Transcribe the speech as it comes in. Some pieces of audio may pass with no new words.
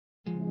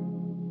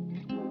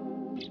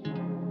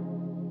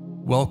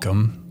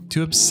Welcome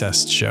to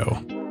Obsessed Show,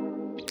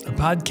 a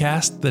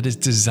podcast that is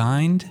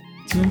designed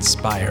to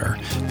inspire,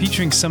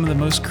 featuring some of the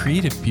most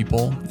creative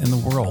people in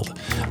the world.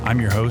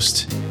 I'm your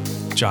host,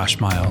 Josh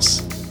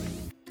Miles.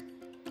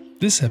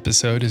 This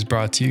episode is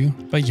brought to you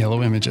by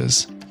Yellow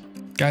Images.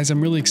 Guys,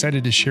 I'm really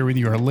excited to share with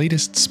you our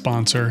latest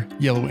sponsor,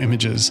 Yellow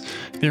Images.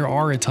 There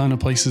are a ton of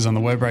places on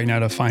the web right now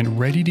to find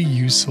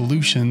ready-to-use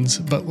solutions,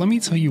 but let me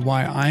tell you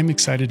why I'm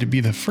excited to be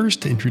the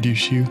first to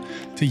introduce you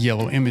to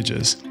Yellow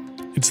Images.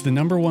 It's the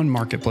 #1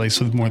 marketplace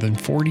with more than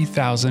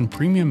 40,000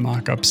 premium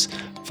mockups,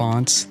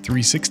 fonts,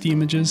 360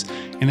 images,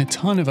 and a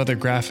ton of other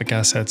graphic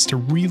assets to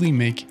really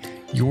make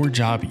your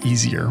job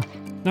easier.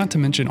 Not to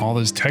mention all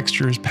those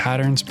textures,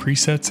 patterns,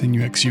 presets, and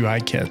UX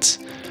UI kits.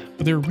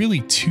 But there are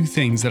really two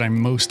things that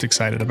I'm most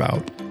excited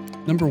about.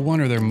 #1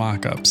 are their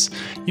mockups.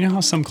 You know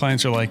how some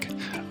clients are like,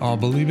 I'll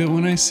believe it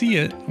when I see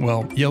it?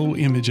 Well, Yellow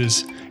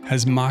Images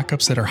has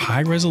mockups that are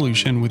high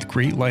resolution with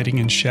great lighting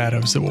and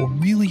shadows that will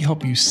really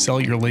help you sell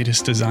your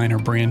latest design or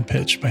brand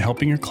pitch by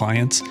helping your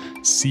clients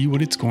see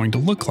what it's going to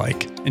look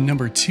like. And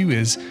 #2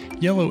 is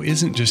Yellow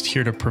isn't just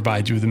here to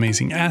provide you with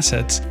amazing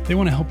assets, they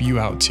want to help you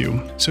out too.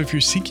 So if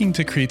you're seeking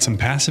to create some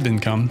passive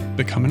income,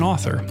 become an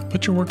author.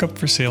 Put your work up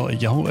for sale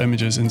at Yellow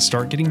Images and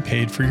start getting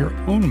paid for your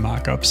own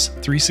mockups,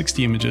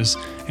 360 images,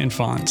 and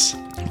fonts.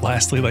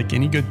 Lastly, like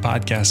any good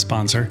podcast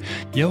sponsor,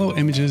 Yellow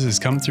Images has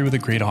come through with a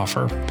great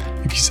offer.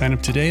 If you sign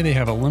up today, they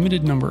have a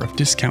limited number of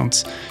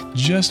discounts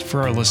just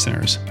for our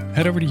listeners.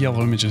 Head over to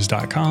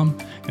yellowimages.com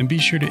and be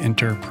sure to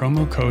enter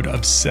promo code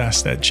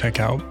OBSESSED at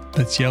checkout.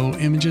 That's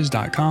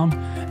yellowimages.com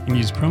and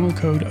use promo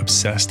code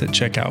OBSESSED at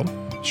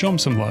checkout. Show them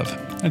some love.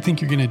 I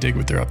think you're going to dig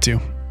what they're up to.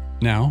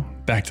 Now,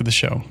 back to the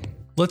show.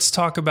 Let's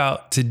talk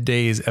about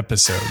today's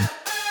episode.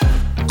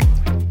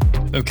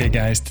 Okay,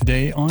 guys,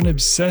 today on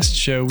Obsessed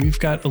Show, we've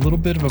got a little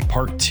bit of a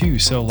part 2.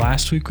 So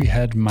last week we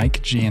had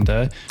Mike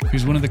Janda,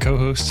 who's one of the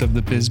co-hosts of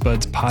the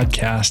BizBuds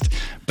podcast.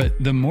 But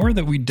the more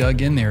that we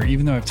dug in there,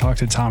 even though I've talked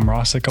to Tom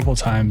Ross a couple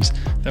times,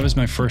 that was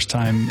my first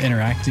time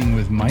interacting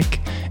with Mike.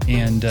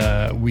 And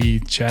we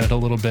chatted a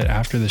little bit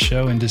after the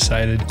show and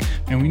decided,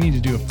 man, we need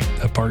to do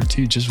a part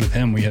 2 just with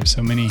him. We have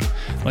so many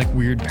like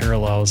weird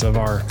parallels of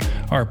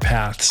our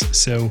paths.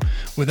 So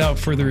without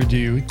further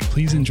ado,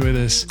 please enjoy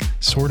this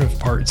sort of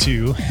part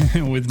 2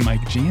 with Mike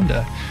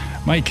Janda.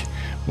 Mike,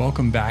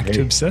 welcome back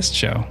to Obsessed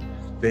Show.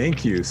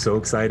 Thank you. So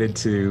excited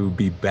to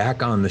be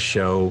back on the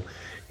show.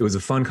 It was a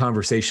fun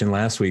conversation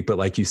last week, but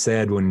like you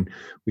said, when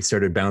we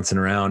started bouncing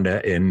around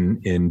in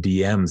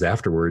DMs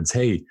afterwards,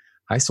 hey,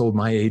 I sold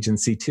my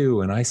agency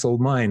too, and I sold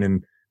mine.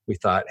 And we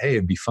thought, hey,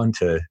 it'd be fun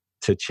to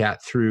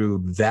chat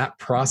through that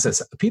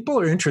process. People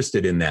are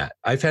interested in that.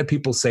 I've had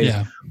people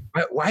say,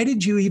 why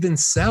did you even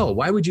sell?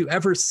 Why would you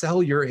ever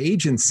sell your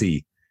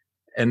agency?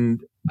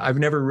 And I've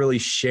never really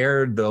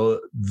shared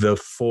the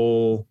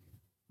full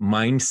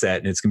mindset,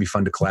 and it's going to be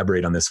fun to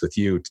collaborate on this with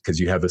you because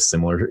you have a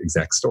similar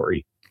exact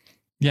story.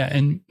 Yeah,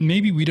 and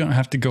maybe we don't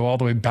have to go all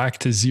the way back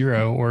to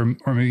zero, or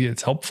maybe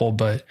it's helpful,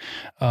 but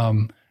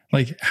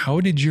like, how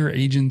did your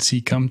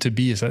agency come to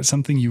be? Is that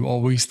something you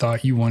always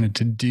thought you wanted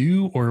to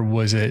do? Or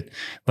was it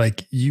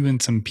like you and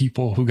some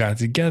people who got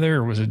together?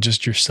 Or was it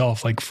just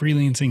yourself like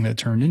freelancing that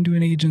turned into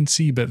an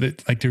agency? But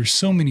like, there's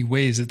so many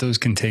ways that those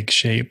can take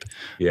shape.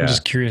 Yeah. I'm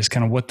just curious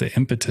kind of what the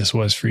impetus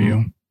was for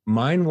you.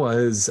 Mine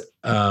was,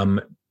 I'm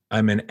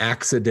an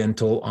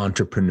accidental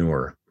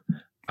entrepreneur.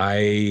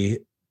 I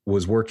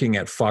was working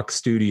at Fox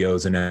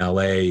Studios in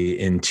LA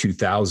in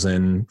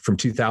 2000, from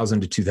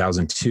 2000 to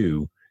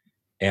 2002.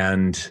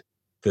 And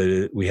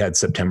we had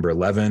September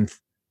 11th.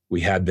 We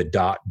had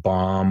the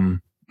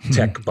 .bomb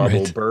tech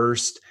bubble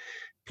burst.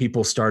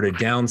 People started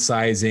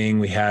downsizing.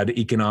 We had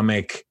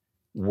economic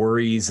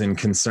worries and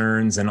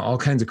concerns and all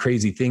kinds of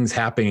crazy things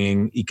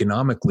happening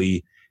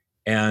economically.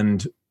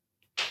 And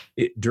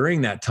during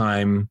that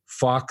time,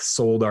 Fox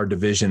sold our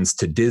divisions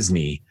to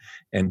Disney,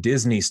 and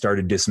Disney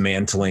started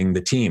dismantling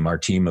the team. Our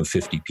team of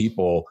 50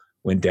 people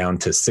went down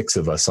to 6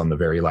 of us on the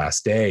very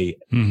last day.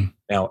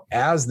 Now,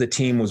 as the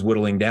team was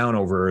whittling down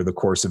over the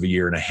course of a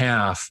year and a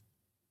half,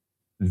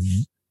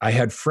 I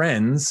had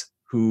friends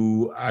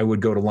who I would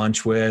go to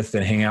lunch with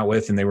and hang out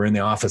with, and they were in the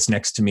office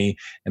next to me,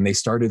 and they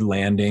started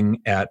landing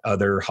at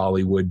other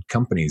Hollywood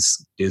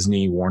companies,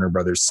 Disney, Warner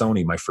Brothers,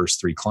 Sony, my first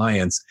 3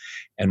 clients.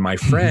 And my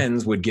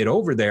friends would get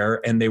over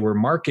there, and they were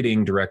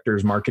marketing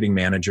directors, marketing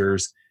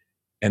managers,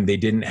 and they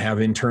didn't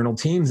have internal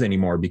teams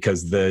anymore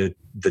because the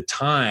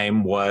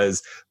time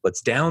was,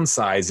 let's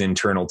downsize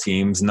internal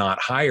teams,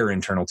 not hire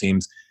internal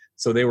teams.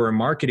 So they were a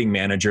marketing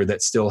manager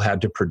that still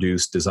had to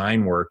produce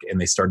design work, and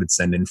they started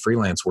sending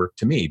freelance work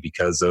to me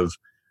because of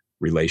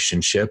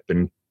relationship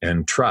and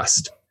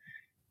trust.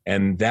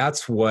 And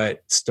that's what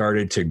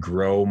started to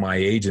grow my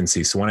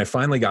agency. So when I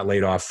finally got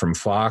laid off from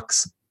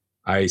Fox,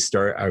 I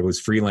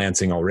was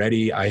freelancing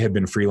already. I had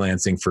been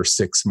freelancing for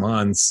 6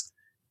 months,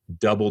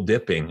 double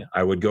dipping.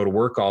 I would go to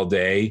work all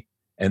day,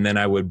 and then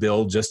I would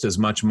bill just as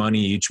much money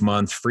each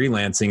month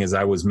freelancing as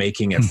I was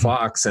making at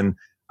Fox. And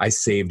I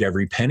saved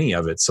every penny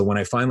of it. So when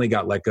I finally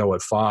got let go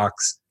at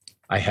Fox,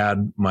 I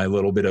had my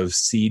little bit of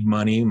seed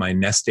money, my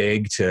nest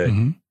egg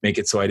to make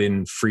it so I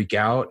didn't freak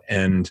out,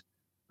 and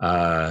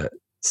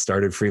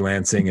started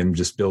freelancing and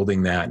just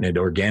building that. And it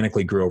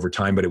organically grew over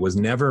time, but it was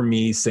never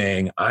me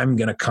saying, I'm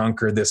going to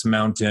conquer this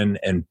mountain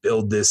and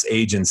build this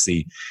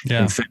agency.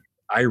 Yeah. In fact,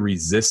 I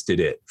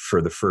resisted it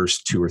for the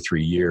first 2 or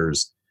 3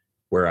 years,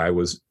 where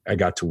I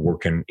got to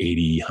work in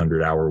 80,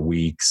 100-hour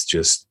weeks,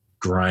 just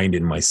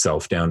grinding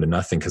myself down to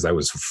nothing because I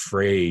was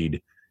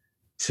afraid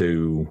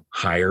to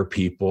hire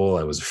people.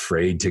 I was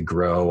afraid to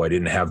grow. I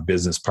didn't have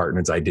business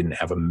partners. I didn't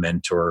have a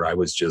mentor. I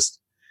was just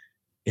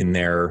in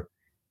there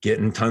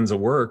getting tons of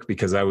work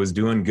because I was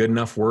doing good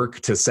enough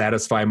work to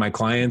satisfy my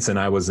clients, and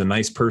I was a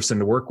nice person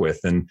to work with.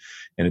 And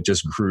it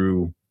just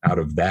grew out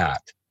of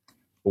that.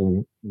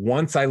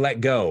 Once I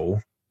let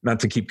go, not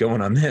to keep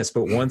going on this,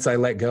 but once I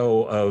let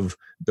go of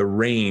the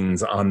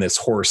reins on this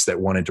horse that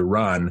wanted to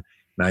run,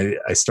 and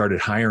I started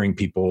hiring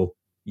people.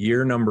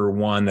 Year number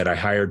 1 that I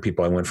hired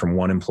people, I went from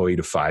 1 employee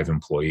to 5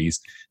 employees.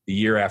 The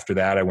year after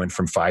that, I went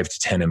from 5 to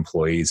 10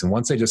 employees. And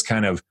once I just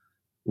kind of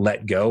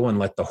let go and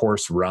let the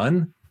horse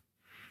run,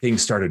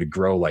 things started to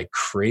grow like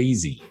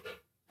crazy.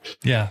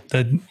 Yeah,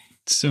 that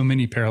so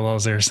many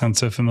parallels there. Sounds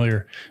so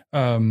familiar.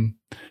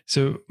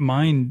 So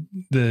mine,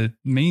 the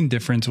main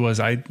difference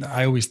was I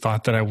always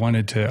thought that I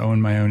wanted to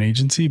own my own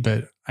agency,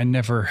 but I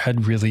never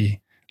had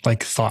really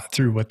like thought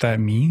through what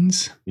that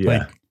means. Yeah.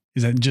 Like,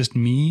 is that just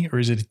me, or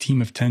is it a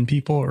team of 10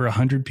 people or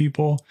 100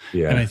 people?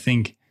 Yeah. And I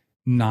think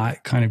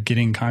not kind of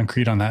getting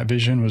concrete on that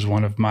vision was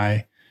one of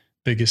my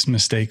biggest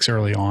mistakes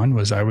early on.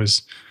 Was I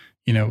was,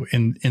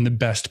 in the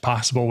best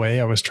possible way,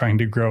 I was trying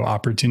to grow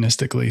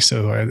opportunistically.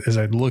 So as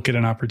I look at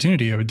an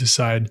opportunity, I would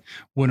decide,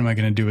 what am I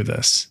going to do with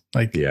this?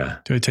 Like, do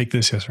I take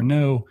this, yes or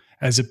no?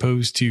 As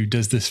opposed to,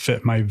 does this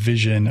fit my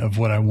vision of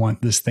what I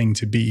want this thing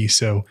to be?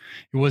 So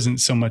it wasn't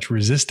so much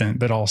resistant,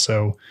 but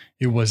also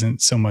it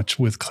wasn't so much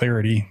with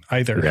clarity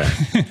either. Yeah.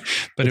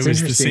 But it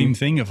was the same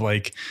thing of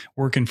like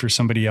working for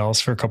somebody else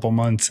for a couple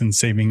months and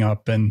saving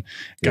up, and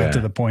got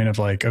to the point of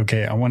like,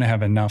 okay, I want to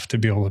have enough to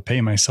be able to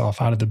pay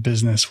myself out of the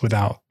business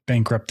without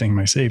bankrupting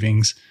my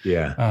savings.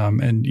 Yeah.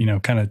 And,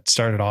 kind of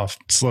started off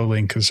slowly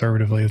and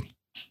conservatively,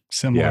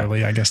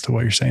 similarly, I guess, to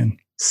what you're saying.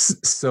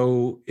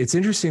 So it's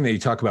interesting that you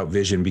talk about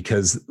vision,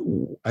 because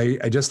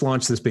I just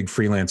launched this big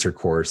freelancer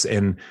course.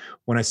 And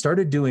when I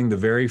started doing the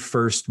very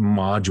first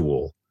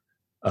module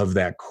of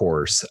that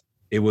course,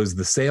 it was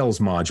the sales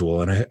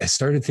module. And I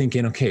started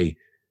thinking, okay,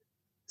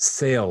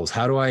 sales,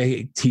 how do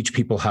I teach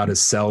people how to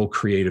sell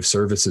creative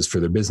services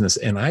for their business?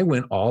 And I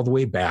went all the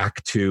way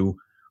back to,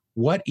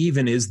 what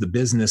even is the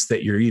business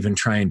that you're even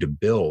trying to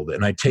build?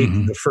 And I take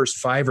the first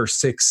 5 or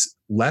 6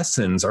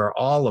 lessons are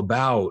all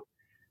about,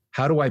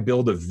 how do I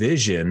build a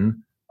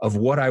vision of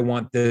what I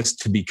want this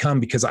to become?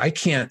 Because I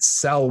can't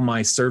sell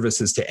my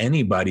services to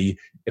anybody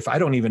if I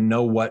don't even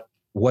know what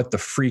the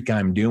freak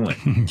I'm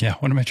doing. Yeah.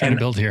 What am I trying to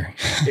build here?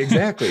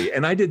 Exactly.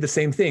 And I did the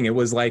same thing. It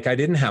was like, I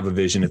didn't have a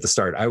vision at the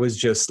start. I was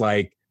just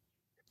like,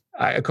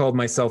 I called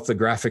myself the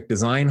graphic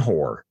design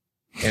whore,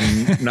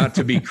 and not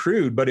to be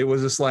crude, but it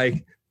was just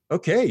like,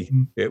 okay,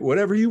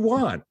 whatever you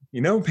want,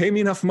 pay me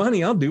enough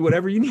money, I'll do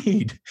whatever you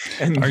need.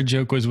 And our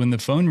joke was, when the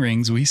phone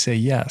rings, we say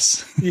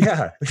yes.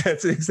 Yeah,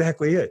 that's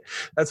exactly it.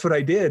 That's what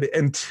I did,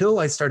 until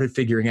I started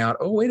figuring out,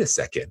 oh, wait a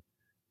second.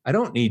 I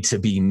don't need to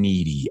be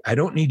needy. I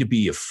don't need to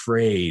be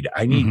afraid.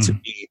 I need to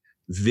be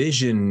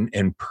vision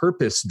and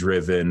purpose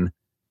driven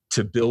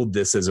to build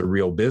this as a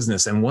real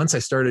business. And once I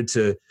started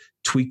to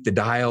tweak the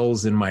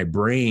dials in my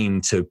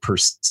brain to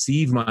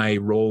perceive my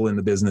role in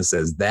the business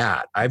as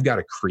that, I've got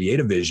to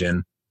create a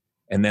vision.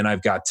 And then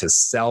I've got to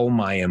sell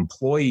my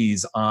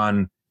employees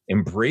on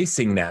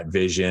embracing that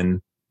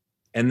vision.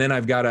 And then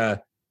I've got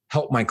to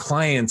help my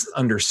clients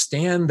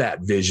understand that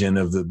vision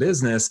of the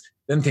business.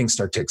 Then things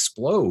start to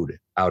explode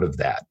out of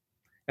that.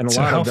 And a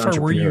lot of how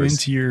far were you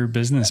into your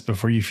business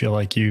before you feel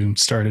like you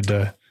started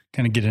to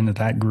kind of get into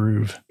that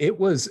groove? It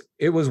was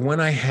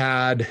when I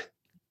had,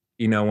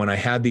 when I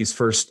had these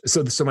first,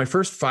 so my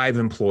first 5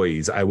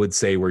 employees, I would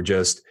say, were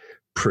just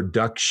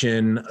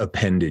production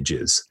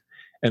appendages.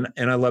 And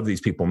I love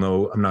these people.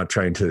 No, I'm not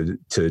trying to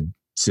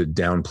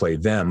downplay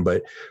them,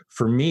 but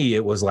for me,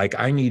 it was like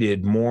I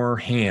needed more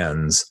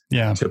hands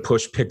to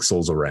push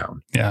pixels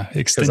around. Yeah,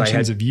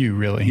 extensions of you,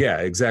 really. Yeah,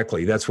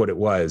 exactly. That's what it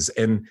was.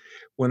 And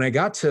when I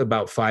got to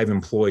about 5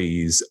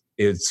 employees,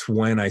 it's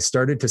when I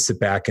started to sit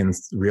back and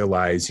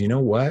realize, you know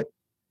what?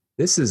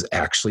 This is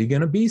actually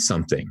going to be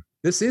something.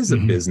 This is a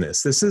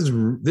business. This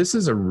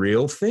is a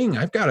real thing.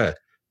 I got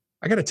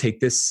to take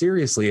this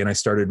seriously. And I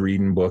started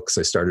reading books.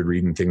 I started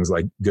reading things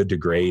like Good to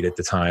Great at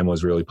the time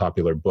was a really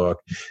popular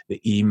book. The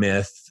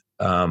E-Myth,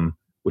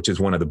 which is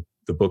one of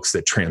the books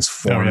that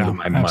transformed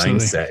my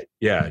mindset.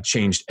 Yeah, it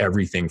changed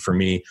everything for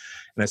me.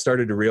 And I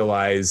started to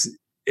realize,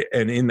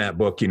 and in that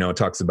book, it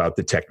talks about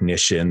the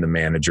technician, the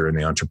manager, and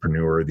the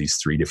entrepreneur, these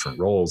 3 different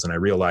roles. And I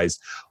realized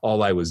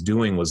all I was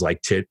doing was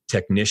like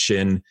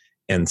technician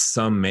and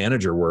some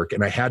manager work.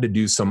 And I had to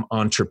do some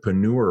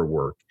entrepreneur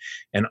work.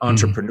 And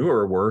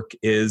entrepreneur work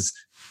is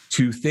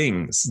 2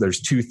 things. There's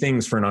 2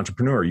 things for an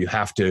entrepreneur. You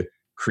have to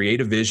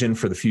create a vision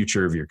for the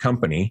future of your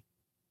company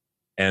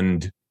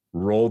and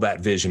roll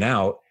that vision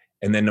out.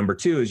 And then number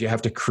two is you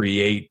have to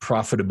create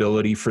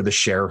profitability for the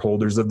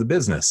shareholders of the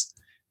business.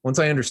 Once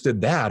I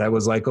understood that, I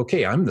was like,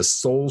 okay, I'm the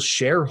sole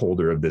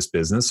shareholder of this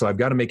business. So I've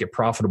got to make it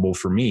profitable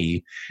for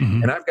me.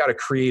 Mm-hmm. And I've got to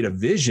create a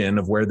vision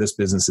of where this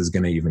business is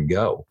going to even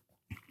go.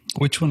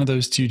 Which one of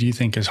those two do you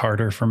think is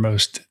harder for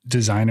most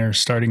designers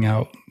starting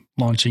out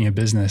launching a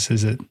business?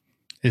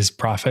 Is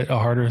profit a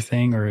harder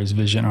thing or is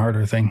vision a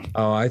harder thing?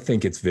 Oh, I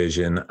think it's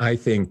vision. I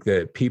think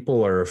that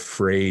people are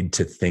afraid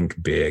to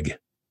think big.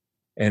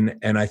 And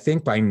I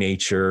think by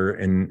nature,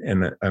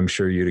 and I'm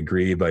sure you'd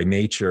agree, by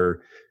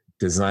nature,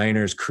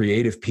 designers,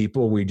 creative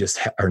people, we just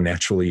are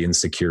naturally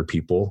insecure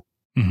people.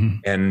 Mm-hmm.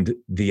 And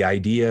the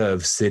idea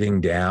of sitting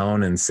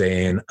down and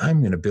saying, I'm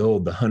going to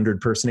build the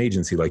 100-person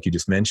agency, like you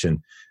just mentioned,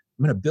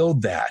 I'm going to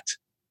build that,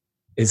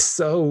 it's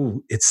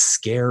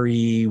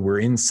scary. We're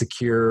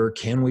insecure.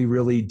 Can we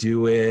really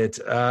do it?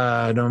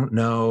 I don't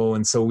know.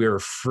 And so we're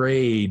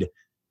afraid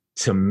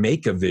to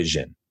make a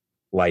vision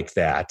like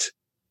that,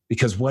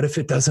 because what if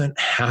it doesn't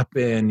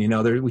happen?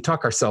 We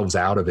talk ourselves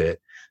out of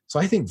it. So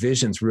I think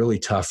vision's really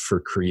tough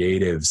for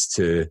creatives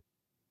to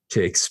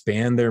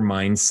expand their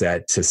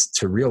mindset,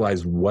 to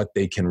realize what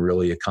they can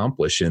really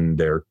accomplish in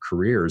their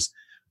careers.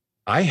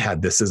 I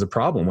had this as a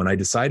problem when I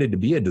decided to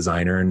be a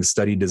designer and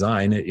study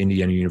design at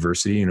Indiana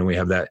University. We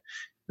have that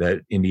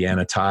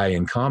Indiana tie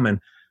in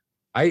common.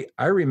 I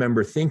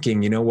remember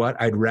thinking, you know what?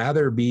 I'd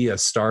rather be a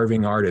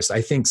starving artist.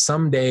 I think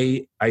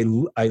someday, I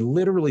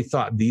literally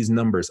thought these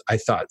numbers. I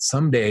thought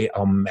someday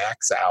I'll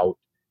max out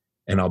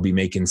and I'll be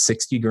making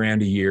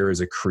 $60,000 a year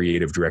as a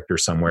creative director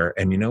somewhere.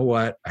 And you know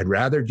what? I'd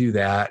rather do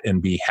that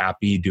and be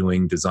happy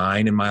doing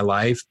design in my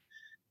life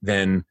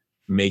than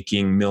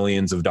making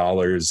millions of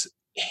dollars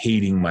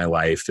hating my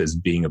life as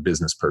being a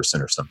business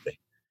person or something.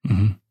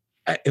 Mm-hmm.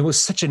 It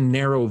was such a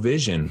narrow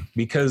vision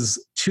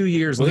because 2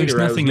 years later,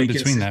 there's nothing in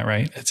between that,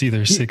 right? It's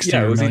either 60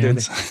 or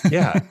millions.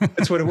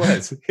 That's what it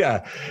was.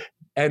 Yeah.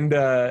 And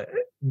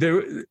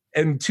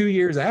 2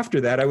 years after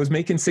that, I was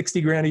making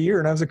 $60,000 a year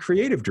and I was a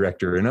creative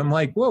director. And I'm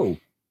like, whoa,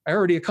 I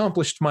already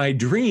accomplished my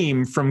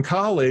dream from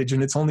college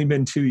and it's only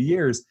been 2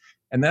 years.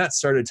 And that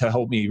started to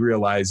help me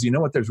realize, you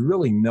know what, there's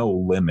really no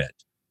limit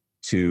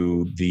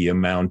to the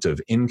amount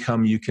of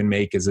income you can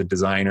make as a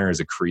designer,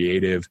 as a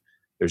creative.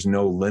 There's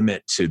no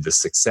limit to the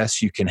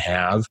success you can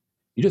have.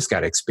 You just got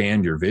to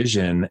expand your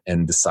vision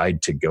and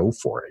decide to go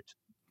for it.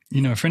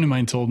 A friend of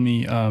mine told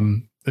me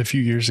a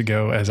few years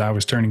ago, as I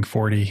was turning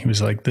 40, he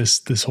was like,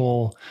 this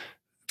whole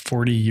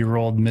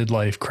 40-year-old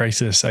midlife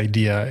crisis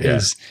idea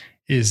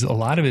is a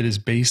lot of it is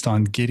based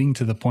on getting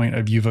to the point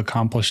of you've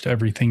accomplished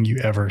everything you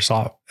ever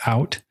sought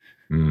out.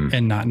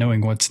 And not knowing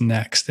what's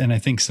next. And I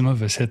think some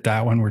of us hit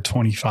that when we're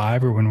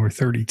 25 or when we're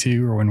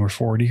 32 or when we're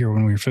 40 or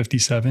when we're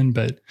 57,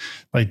 but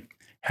like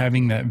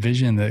having that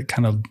vision that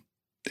kind of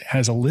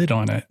has a lid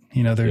on it,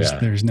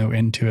 there's no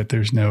end to it.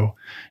 There's no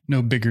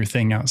bigger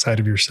thing outside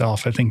of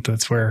yourself. I think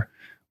that's where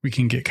we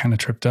can get kind of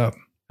tripped up.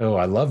 Oh,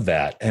 I love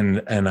that.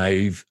 And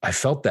I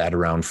felt that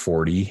around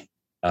 40.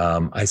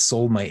 I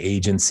sold my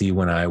agency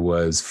when I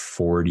was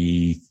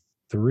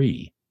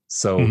 43.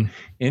 So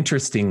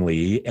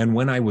interestingly, and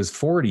when I was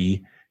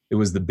 40, it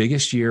was the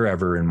biggest year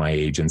ever in my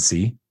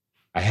agency.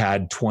 I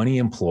had 20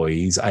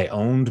 employees. I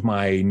owned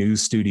my new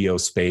studio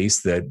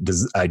space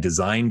that I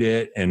designed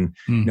it. And,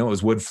 it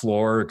was wood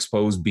floor,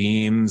 exposed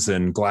beams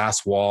and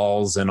glass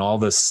walls and all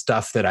the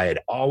stuff that I had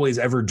always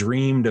ever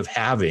dreamed of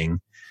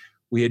having.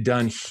 We had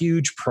done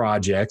huge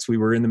projects. We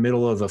were in the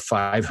middle of a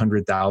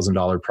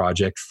 $500,000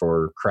 project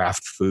for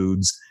Kraft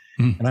Foods.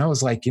 And I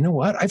was like, you know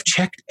what? I've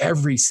checked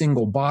every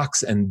single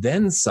box and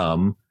then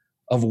some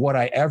of what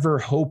I ever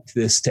hoped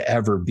this to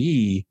ever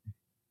be.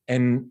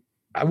 And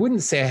I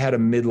wouldn't say I had a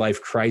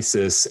midlife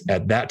crisis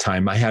at that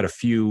time. I had a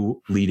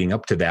few leading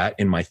up to that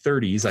in my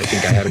 30s. I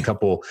think I had a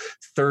couple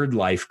third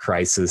life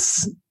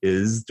crises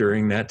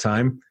during that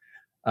time.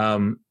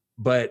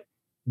 But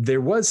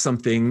there was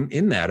something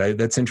in that.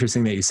 That's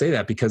interesting that you say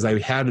that, because I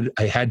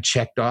had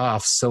checked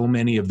off so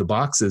many of the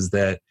boxes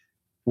that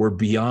were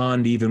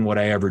beyond even what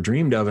I ever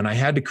dreamed of. And I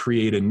had to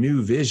create a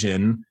new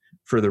vision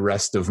for the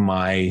rest of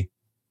my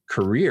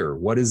career.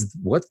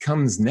 What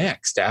comes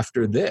next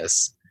after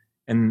this?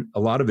 And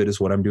a lot of it is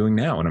what I'm doing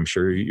now. And I'm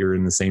sure you're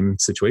in the same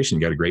situation.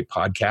 You got a great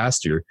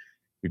podcast. You're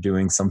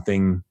doing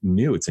something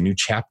new. It's a new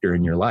chapter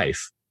in your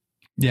life.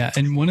 Yeah.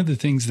 And one of the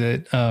things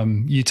that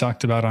you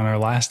talked about on our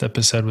last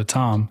episode with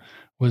Tom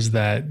was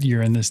that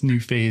you're in this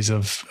new phase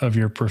of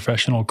your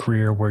professional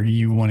career where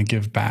you want to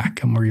give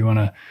back and where you want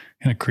to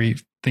kind of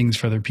create things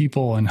for other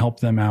people and help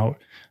them out.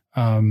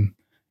 And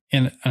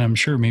I'm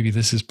sure maybe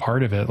this is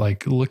part of it,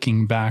 like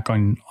looking back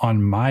on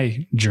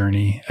my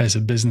journey as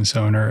a business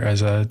owner,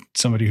 as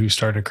somebody who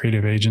started a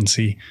creative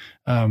agency,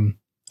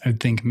 I'd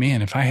think,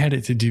 man, if I had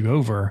it to do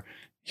over,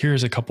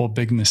 here's a couple of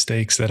big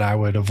mistakes that I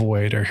would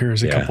avoid, or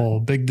here's a couple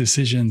of big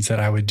decisions that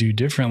I would do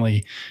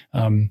differently.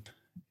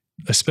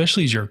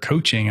 Especially as you're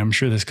coaching, I'm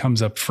sure this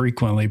comes up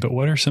frequently, but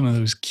what are some of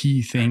those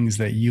key things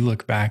that you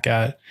look back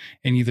at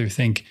and either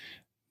think,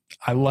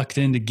 I lucked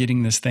into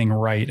getting this thing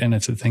right, and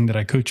it's a thing that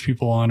I coach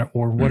people on?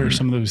 Or what are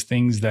some of those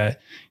things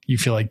that you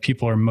feel like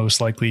people are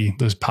most likely,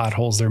 those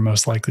potholes they're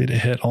most likely to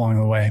hit along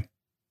the way?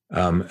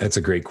 That's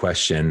a great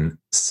question.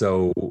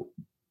 So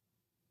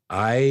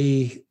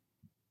I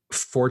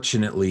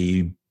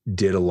fortunately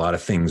did a lot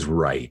of things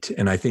right.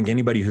 And I think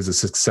anybody who's a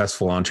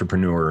successful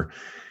entrepreneur,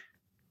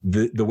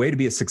 the way to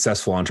be a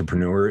successful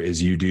entrepreneur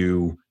is you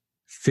do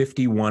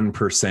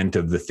 51%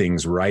 of the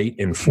things right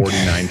and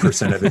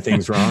 49% of the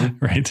things wrong.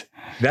 Right.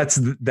 That's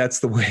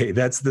the way.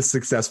 That's the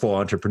successful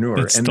entrepreneur.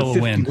 It's still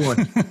a win.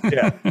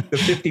 Yeah. The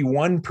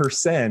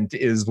 51%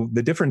 is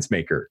the difference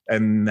maker.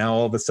 And now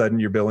all of a sudden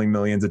you're billing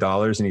millions of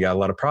dollars and you got a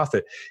lot of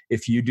profit.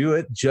 If you do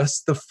it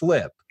just the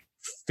flip,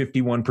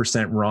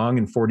 51% wrong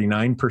and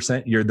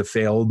 49%, you're the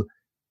failed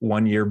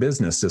 1-year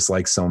business, just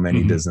like so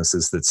many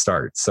businesses that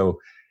start.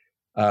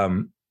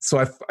 So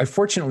I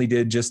fortunately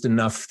did just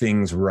enough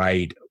things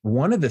right.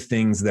 One of the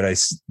things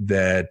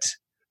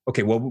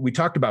we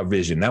talked about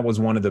vision. That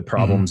was one of the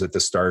problems at the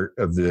start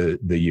of the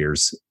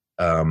years.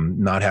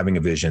 Not having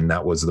a vision,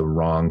 that was the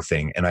wrong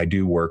thing. And I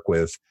do work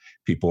with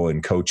people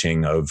in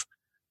coaching of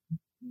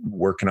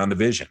working on the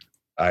vision.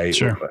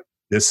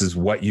 This is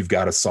what you've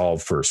got to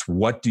solve first.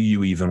 What do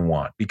you even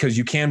want? Because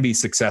you can be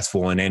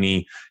successful in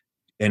any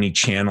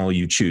channel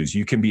you choose.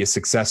 You can be a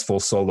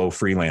successful solo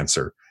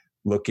freelancer.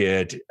 Look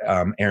at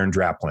Aaron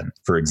Draplin,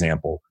 for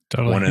example,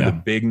 one of the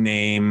big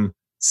name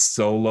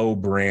solo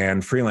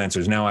brand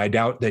freelancers. Now, I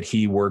doubt that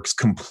he works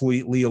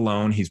completely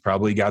alone. He's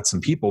probably got some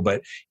people,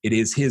 but it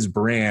is his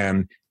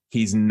brand.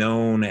 He's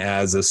known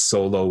as a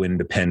solo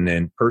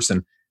independent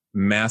person,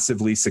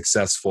 massively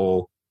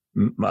successful,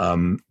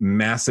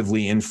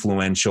 massively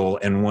influential,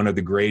 and one of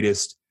the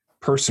greatest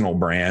personal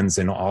brands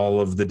in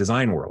all of the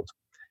design world.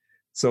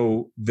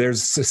 So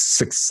there's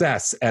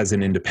success as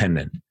an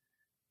independent.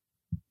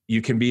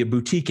 You can be a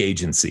boutique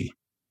agency.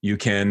 You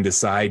can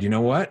decide, you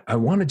know what? I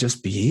want to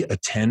just be a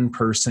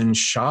 10-person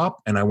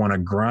shop and I want to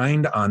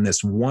grind on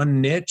this one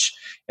niche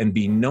and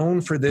be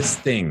known for this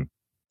thing.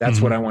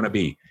 That's what I want to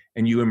be.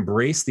 And you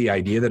embrace the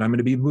idea that I'm going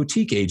to be a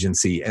boutique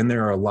agency. And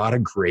there are a lot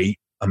of great,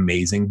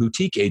 amazing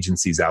boutique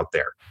agencies out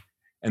there.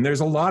 And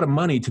there's a lot of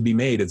money to be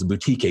made as a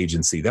boutique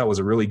agency. That was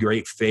a really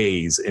great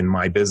phase in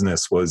my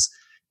business was,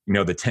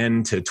 the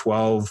 10 to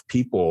 12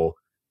 people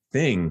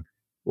thing.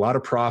 A lot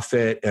of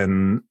profit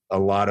and a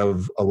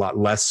lot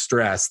less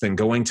stress than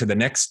going to the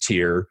next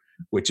tier,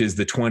 which is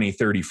the 20,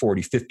 30,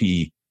 40,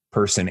 50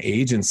 person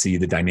agency.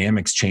 The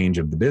dynamics change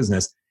of the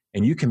business.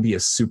 And you can be a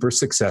super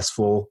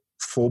successful,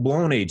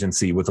 full-blown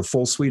agency with a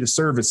full suite of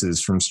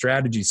services, from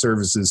strategy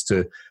services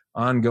to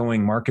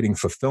ongoing marketing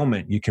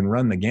fulfillment. You can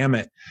run the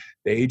gamut.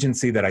 The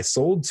agency that I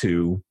sold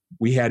to,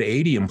 we had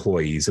 80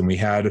 employees and we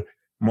had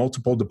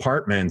multiple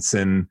departments,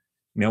 and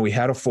we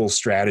had a full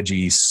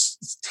strategy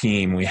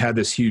team. We had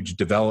this huge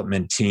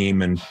development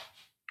team, and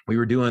we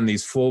were doing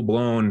these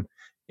full-blown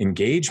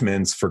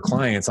engagements for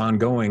clients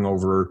ongoing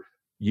over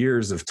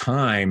years of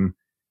time.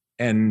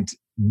 And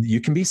you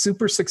can be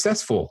super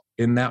successful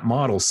in that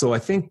model. So I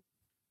think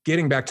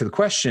getting back to the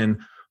question,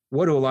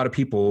 what do a lot of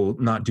people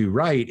not do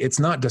right? It's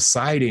not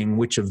deciding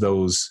which of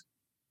those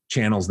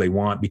channels they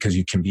want, because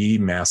you can be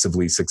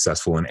massively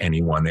successful in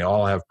any one. They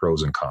all have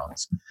pros and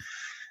cons.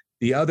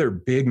 The other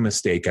big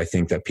mistake I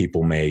think that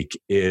people make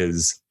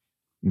is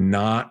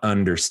not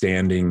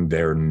understanding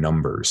their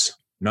numbers,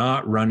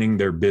 not running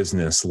their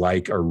business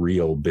like a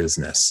real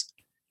business,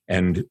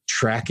 and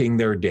tracking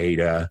their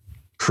data,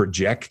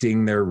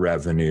 projecting their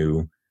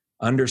revenue,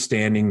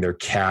 understanding their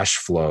cash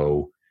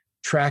flow,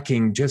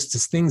 tracking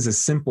just things as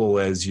simple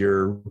as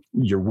your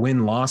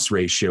win-loss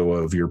ratio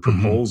of your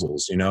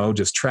proposals,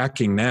 just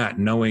tracking that,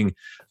 knowing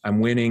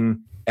I'm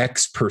winning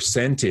X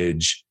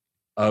percentage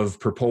of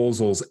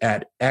proposals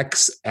at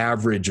X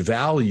average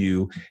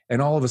value.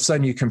 And all of a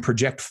sudden you can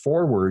project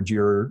forward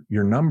your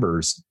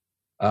numbers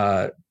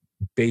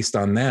based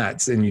on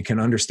that. And you can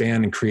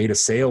understand and create a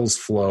sales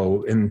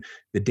flow in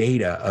the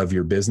data of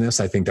your business.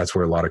 I think that's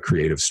where a lot of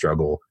creative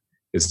struggle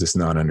is, just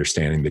not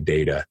understanding the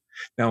data.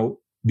 Now,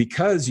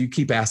 because you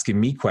keep asking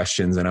me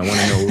questions and I want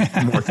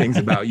to know more things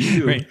about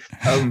you, right.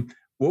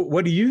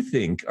 What do you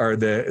think are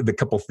the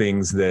couple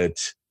things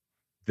that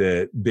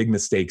the big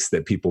mistakes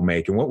that people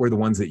make, and what were the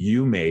ones that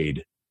you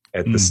made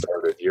at the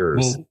start of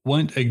yours?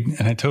 Well, and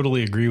I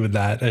totally agree with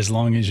that. As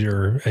long as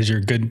your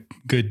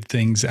good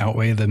things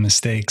outweigh the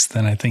mistakes,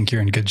 then I think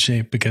you're in good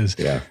shape, because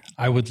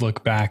I would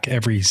look back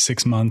every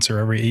 6 months or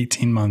every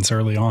 18 months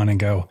early on and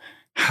go,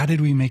 how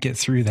did we make it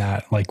through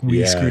that? Like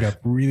we screwed up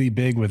really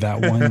big with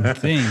that one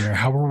thing, or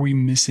how were we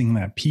missing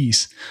that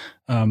piece?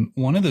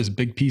 One of those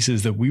big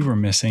pieces that we were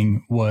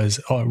missing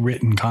was a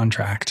written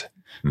contract.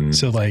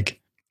 So like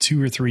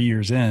 2 or 3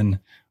 years in,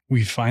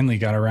 we finally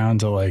got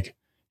around to like,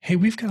 hey,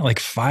 we've got like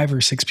 5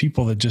 or 6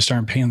 people that just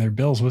aren't paying their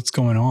bills. What's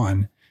going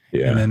on?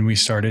 Yeah. And then we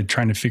started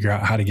trying to figure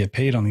out how to get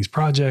paid on these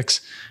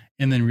projects,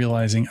 and then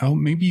realizing, oh,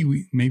 maybe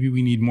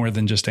we need more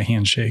than just a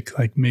handshake.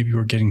 Like maybe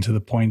we're getting to the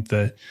point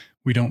that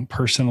we don't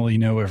personally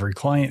know every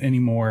client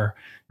anymore.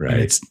 Right.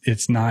 And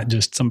it's not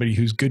just somebody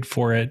who's good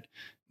for it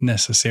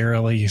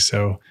necessarily.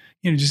 So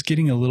just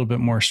getting a little bit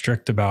more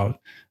strict about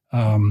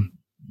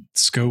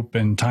scope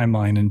and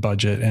timeline and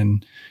budget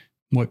and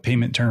what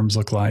payment terms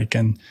look like.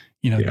 And,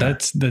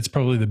 that's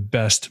probably the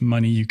best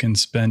money you can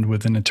spend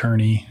with an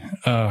attorney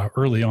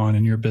early on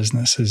in your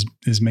business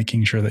is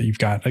making sure that you've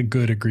got a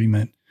good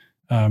agreement.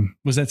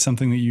 Was that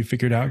something that you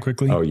figured out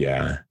quickly? Oh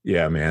yeah.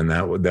 Yeah, man.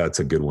 That's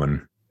a good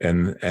one.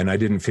 And I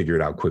didn't figure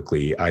it out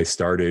quickly. I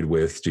started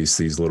with just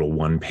these little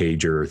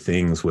 1-pager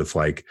things with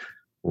like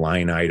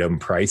line item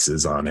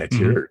prices on it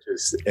here.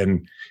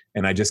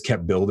 And I just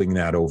kept building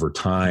that over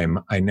time.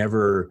 I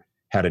never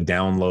had a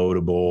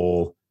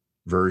downloadable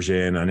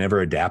version. I never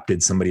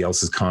adapted somebody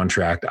else's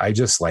contract. I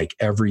just like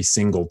every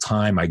single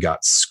time I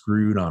got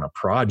screwed on a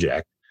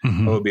project,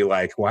 I would be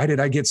like, why did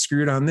I get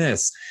screwed on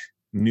this?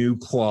 New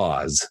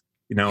clause.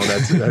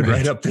 I'd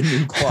write up the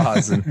new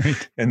clause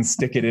and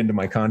stick it into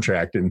my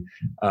contract. And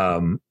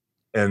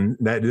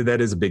that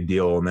is a big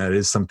deal. And that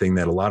is something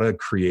that a lot of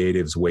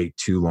creatives wait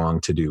too long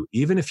to do.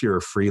 Even if you're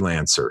a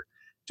freelancer,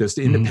 just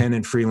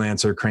independent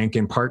freelancer,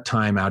 cranking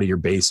part-time out of your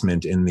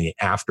basement in the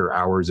after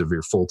hours of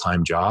your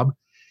full-time job,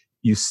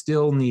 you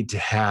still need to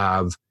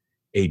have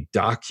a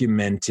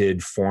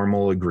documented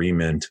formal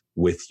agreement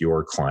with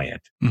your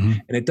client.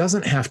 And it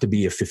doesn't have to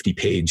be a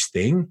 50-page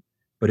thing,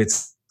 but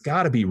it's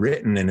got to be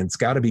written and it's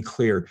got to be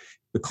clear.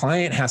 The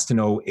client has to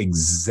know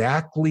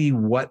exactly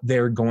what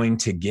they're going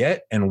to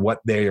get and what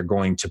they are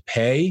going to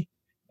pay.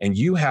 And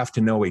you have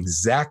to know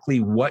exactly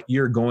what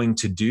you're going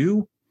to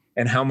do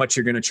and how much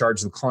you're going to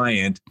charge the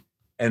client.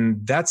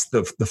 And that's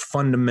the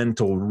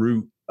fundamental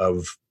root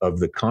of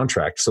the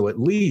contract. So at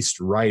least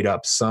write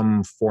up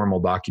some formal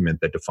document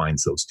that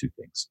defines those two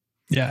things.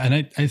 Yeah.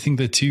 And I think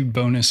the two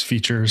bonus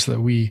features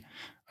that we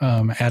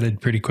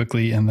added pretty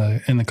quickly in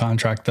the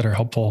contract that are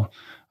helpful.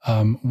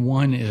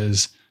 One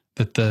is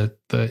that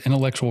the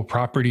intellectual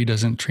property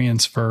doesn't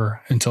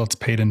transfer until it's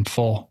paid in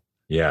full.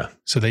 Yeah.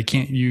 So they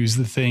can't use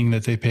the thing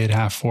that they paid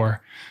half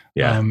for.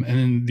 Yeah. And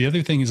then the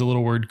other thing is a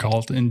little word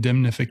called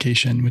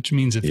indemnification, which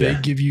means if they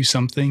give you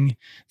something,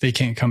 they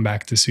can't come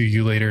back to sue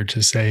you later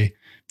to say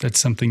that's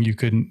something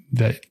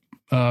that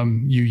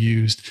you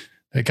used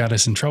that got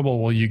us in trouble.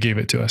 Well, you gave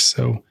it to us.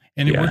 So,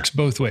 and it works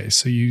both ways.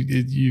 So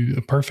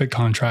a perfect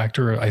contract,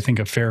 or I think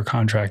a fair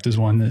contract, is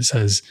one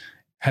that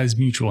has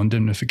mutual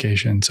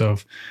indemnification. So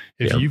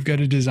if you've got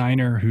a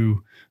designer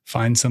who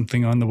finds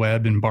something on the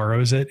web and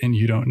borrows it and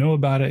you don't know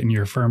about it and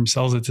your firm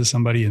sells it to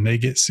somebody and they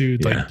get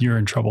sued, like you're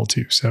in trouble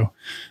too. So,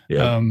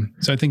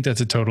 so I think that's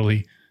a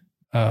totally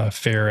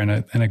fair and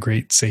a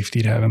great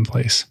safety to have in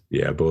place.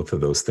 Yeah. Both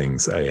of those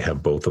things. I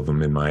have both of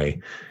them in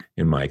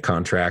my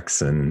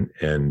contracts and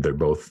they're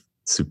both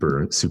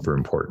super, super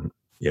important.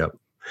 Yep.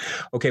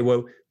 Okay.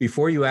 Well,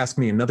 before you ask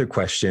me another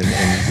question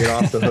and get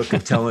off the hook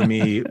of telling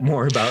me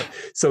more about,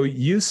 so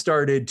you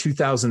started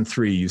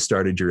 2003, you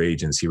started your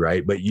agency,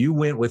 right? But you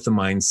went with the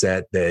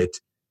mindset that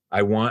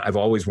I've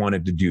always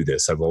wanted to do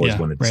this. I've always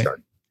wanted to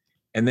start.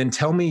 And then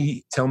tell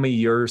me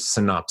your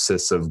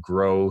synopsis of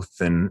growth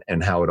and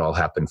how it all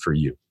happened for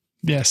you.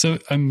 Yeah. So,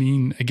 I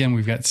mean, again,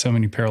 we've got so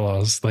many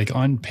parallels. Like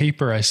on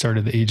paper, I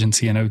started the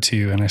agency in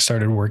 2002 and I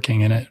started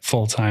working in it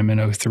full time in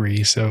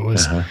 2003. So it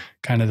was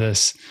kind of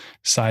this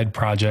side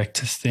project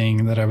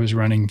thing that I was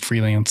running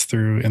freelance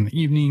through in the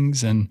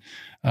evenings. And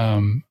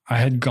I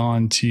had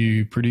gone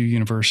to Purdue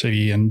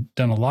University and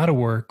done a lot of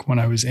work when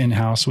I was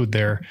in-house with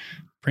their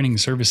printing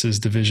services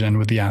division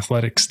with the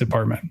athletics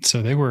department.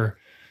 So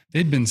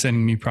they'd been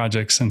sending me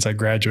projects since I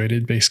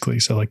graduated, basically.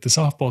 So like the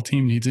softball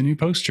team needs a new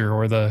poster,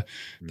 or the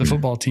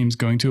football team's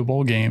going to a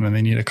bowl game and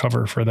they need a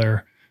cover for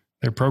their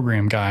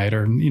program guide,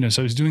 or,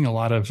 so I was doing a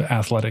lot of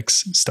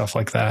athletics stuff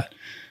like that.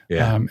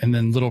 Yeah. And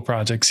then little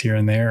projects here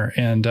and there.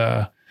 And,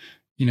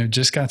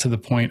 just got to the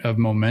point of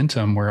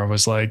momentum where I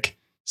was like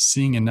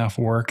seeing enough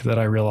work that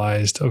I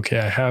realized, okay,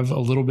 I have a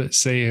little bit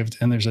saved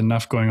and there's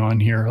enough going on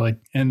here. Like,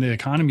 and the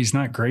economy's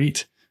not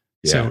great.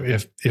 Yeah.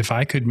 So if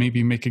I could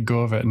maybe make a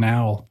go of it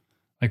now,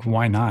 like,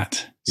 why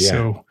not? Yeah.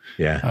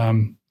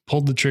 So,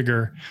 pulled the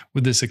trigger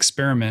with this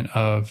experiment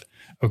of,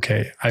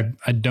 okay,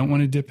 I don't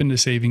want to dip into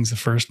savings the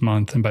first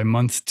month. And by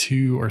month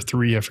 2 or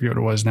 3, I forget what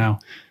it was now,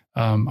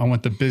 I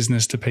want the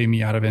business to pay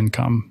me out of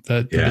income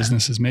that the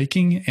business is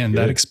making. And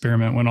that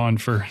experiment went on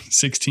for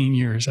 16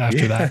 years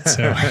after that.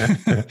 So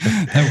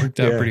that worked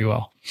out pretty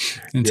well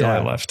until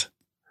I left.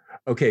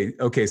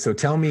 Okay. So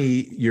tell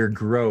me your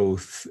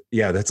growth.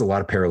 Yeah, that's a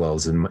lot of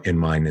parallels in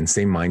mine, and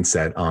same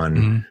mindset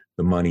on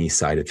the money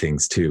side of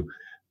things too.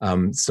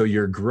 So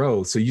your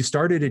growth, so you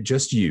started it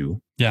just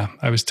you. Yeah.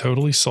 I was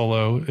totally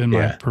solo in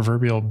my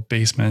proverbial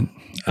basement.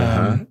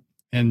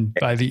 And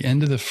by the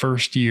end of the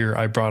first year,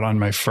 I brought on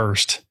my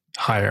first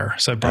hire.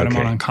 So I brought him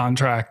on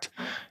contract,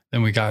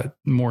 then we got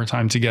more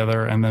time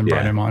together, and then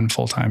brought him on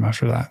full time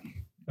after that.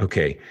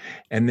 Okay.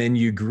 And then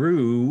you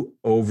grew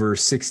over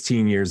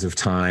 16 years of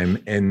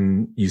time,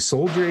 and you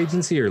sold your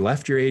agency or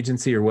left your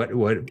agency, or what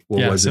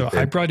was it? So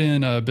I brought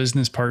in a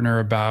business partner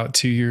about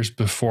 2 years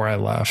before I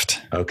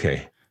left.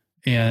 Okay.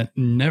 and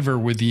never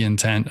with the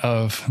intent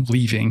of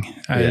leaving.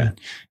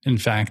 In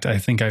fact, I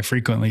think I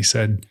frequently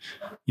said,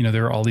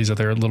 there are all these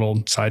other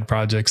little side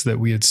projects that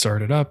we had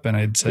started up. And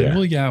I'd said,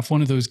 well, yeah, if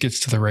one of those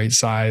gets to the right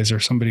size or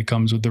somebody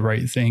comes with the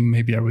right thing,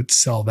 maybe I would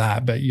sell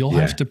that, but you'll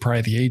have to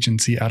pry the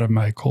agency out of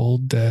my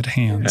cold, dead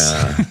hands.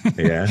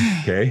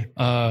 Okay.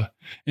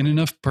 And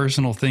enough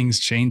personal things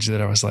changed that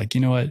I was like,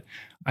 you know what?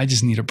 I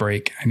just need a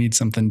break. I need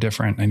something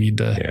different. I need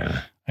to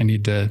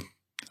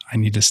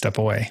step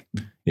away.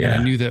 Yeah.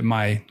 And I knew that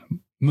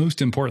most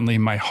importantly,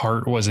 my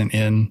heart wasn't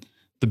in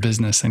the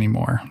business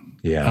anymore.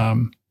 Yeah.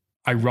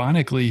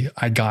 Ironically,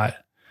 we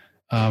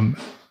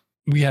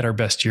had our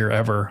best year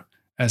ever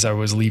as I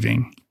was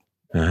leaving.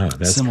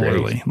 That's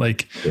similarly,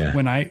 great.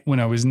 when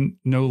I was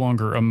no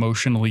longer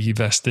emotionally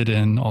vested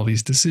in all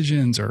these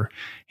decisions or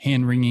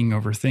hand wringing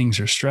over things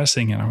or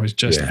stressing, and I was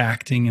just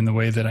acting in the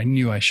way that I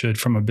knew I should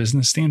from a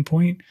business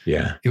standpoint.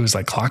 Yeah. It was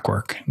like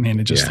clockwork, man.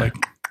 It just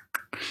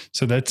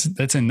so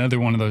that's another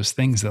one of those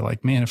things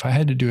that man, if I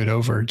had to do it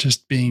over,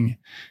 just being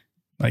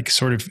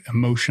sort of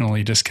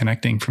emotionally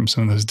disconnecting from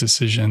some of those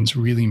decisions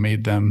really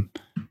made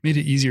it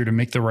easier to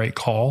make the right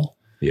call.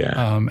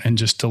 Yeah. And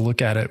just to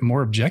look at it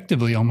more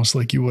objectively, almost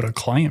like you would a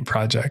client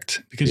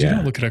project, because you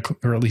don't look at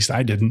or at least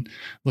I didn't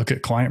look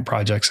at client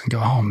projects and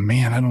go, oh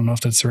man, I don't know if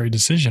that's the right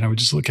decision. I would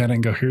just look at it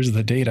and go, here's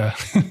the data.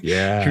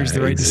 Yeah. Here's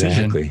the right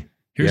decision.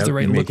 Here's the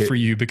right look for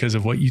you because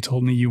of what you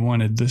told me you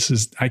wanted.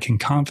 I can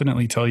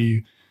confidently tell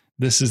you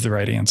this is the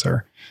right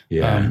answer.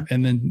 Yeah.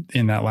 And then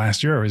in that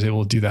last year, I was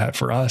able to do that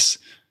for us.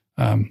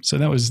 So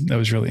that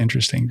was really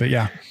interesting, but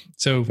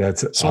so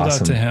that's sold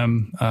awesome. out to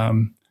him,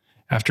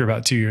 after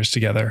about 2 years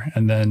together.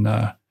 And then,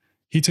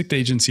 he took the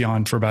agency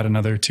on for about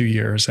another 2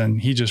 years,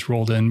 and he just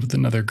rolled in with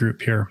another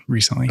group here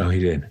recently. Oh, he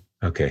did.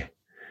 Okay,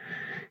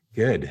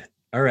 good.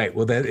 All right.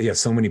 Well,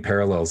 so many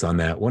parallels on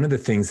that. One of the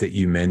things that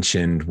you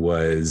mentioned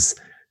was,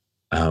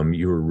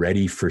 you were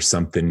ready for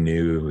something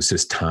new. It was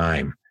just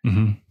time.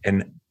 Mm-hmm.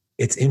 And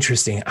it's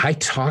interesting. I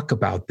talk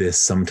about this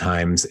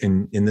sometimes,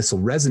 and this will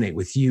resonate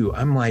with you.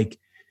 I'm like,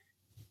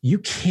 you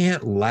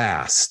can't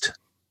last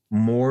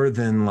more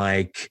than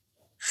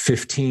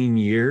 15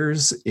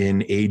 years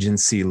in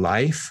agency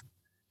life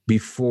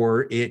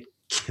before it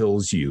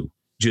kills you.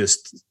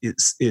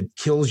 It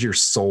kills your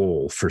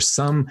soul. For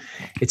some,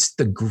 it's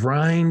the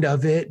grind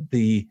of it,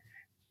 the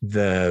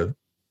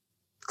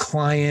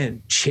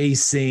client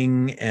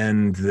chasing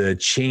and the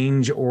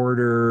change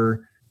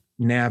order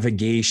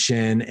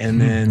navigation, and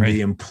then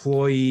the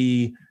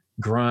employee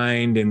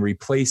grind and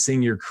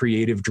replacing your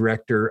creative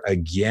director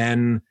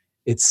again.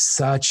 It's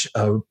such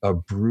a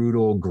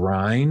brutal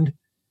grind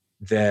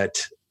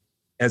that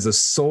as a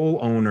sole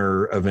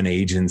owner of an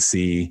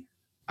agency,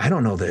 I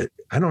don't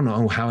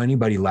know how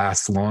anybody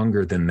lasts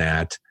longer than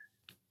that.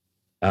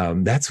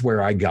 That's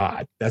where I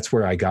got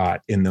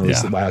in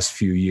those last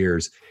few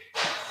years.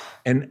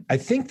 And I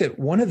think that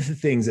one of the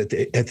things at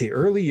the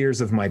early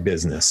years of my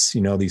business,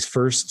 these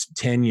first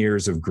 10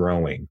 years of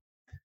growing,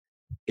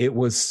 it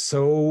was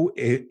so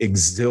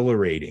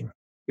exhilarating.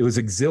 It was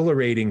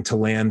exhilarating to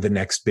land the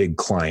next big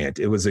client.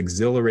 It was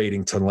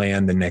exhilarating to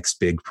land the next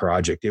big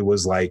project. It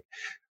was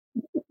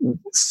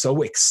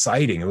so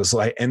exciting. It was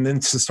and then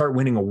to start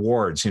winning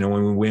awards, when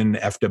we win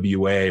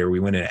FWA or we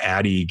win an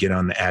Addy, get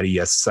on the Addy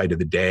site of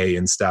the day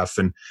and stuff,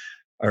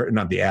 or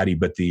not the Addy,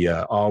 but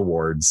the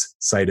awards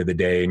site of the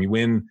day, and you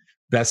win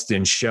best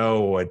in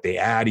show at the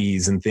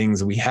Addies and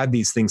things. We had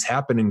these things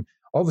happen, and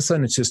all of a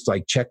sudden it's just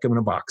check in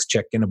a box,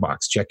 check in a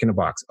box, check in a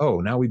box. Oh,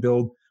 now we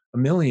build $1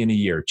 million a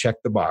year, check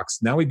the box.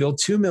 Now we build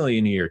 $2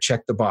 million a year,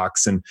 check the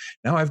box. And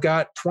now I've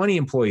got 20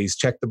 employees,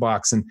 check the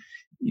box. And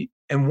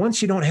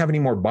once you don't have any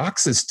more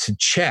boxes to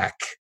check,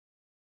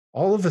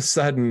 all of a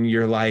sudden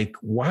you're like,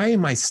 why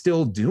am I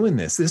still doing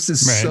this? This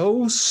is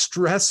so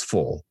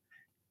stressful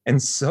and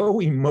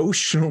so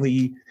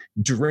emotionally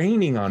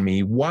draining on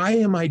me. Why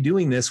am I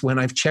doing this when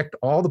I've checked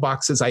all the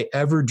boxes I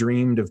ever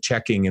dreamed of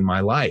checking in my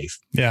life?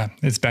 Yeah.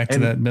 It's back to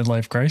that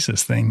midlife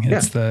crisis thing.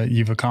 It's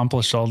you've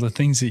accomplished all the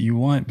things that you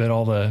want, but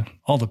all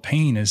the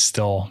pain is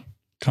still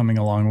coming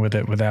along with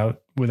it without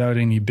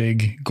any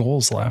big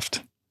goals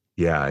left.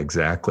 Yeah,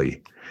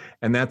 exactly.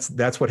 And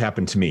that's what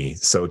happened to me.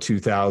 So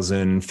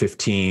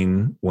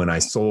 2015, when I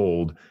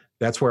sold,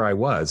 that's where I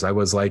was. I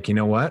was like, you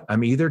know what?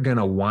 I'm either going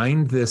to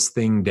wind this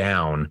thing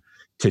down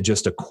to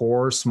just a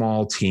core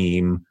small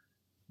team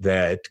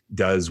that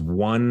does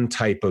one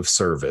type of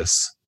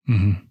service,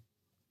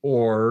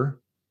 or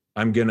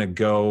I'm going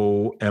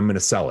to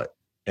sell it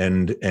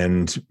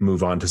and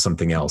move on to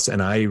something else.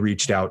 And I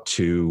reached out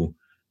to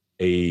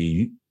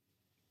a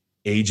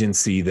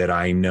agency that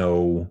I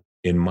know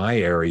in my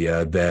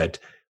area that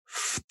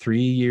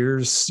 3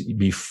 years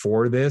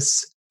before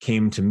this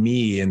came to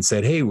me and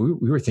said, hey,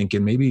 we were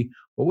thinking maybe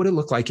what would it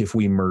look like if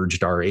we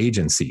merged our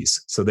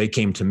agencies? So they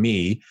came to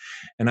me,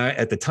 and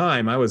at the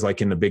time I was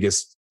in the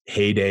biggest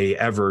heyday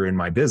ever in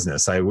my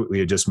business. We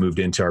had just moved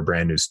into our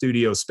brand new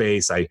studio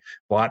space. I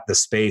bought the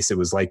space. It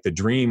was like the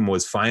dream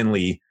was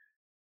finally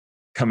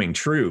coming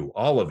true,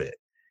 all of it.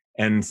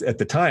 And at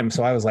the time,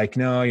 so I was like,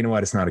 no, you know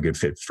what? It's not a good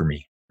fit for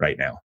me right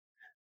now.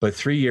 But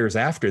 3 years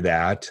after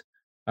that,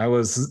 I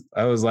was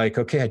like,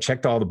 okay, I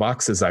checked all the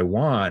boxes I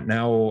want.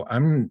 Now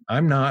I'm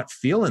not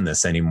feeling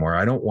this anymore.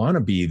 I don't want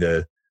to be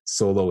the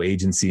solo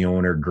agency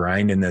owner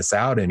grinding this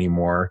out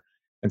anymore.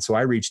 And so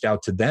I reached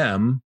out to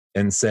them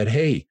and said,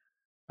 hey,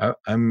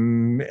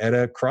 I'm at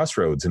a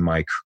crossroads in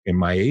my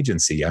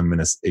agency. I'm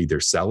going to either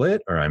sell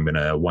it or I'm going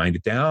to wind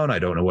it down. I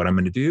don't know what I'm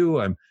going to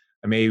do.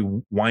 I may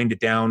wind it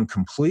down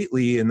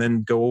completely and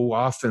then go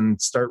off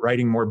and start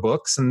writing more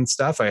books and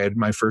stuff.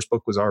 My first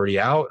book was already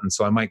out. And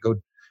so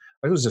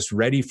I was just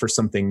ready for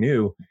something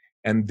new.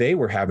 And they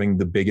were having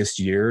the biggest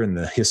year in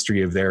the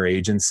history of their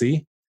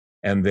agency.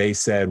 And they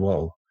said,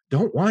 well,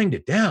 don't wind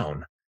it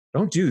down.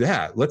 Don't do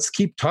that. Let's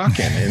keep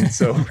talking. And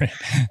so, right.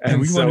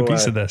 And we want a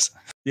piece of this.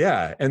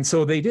 Yeah. And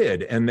so they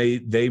did. And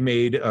they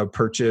made a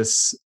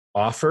purchase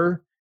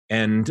offer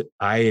and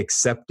I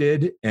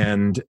accepted,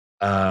 and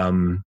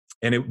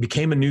it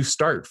became a new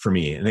start for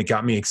me. And it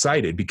got me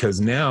excited because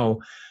now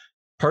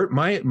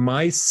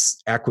my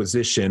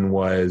acquisition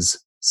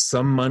was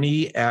some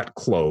money at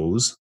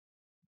close.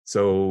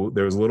 So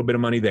there was a little bit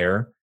of money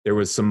there. There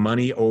was some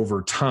money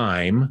over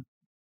time,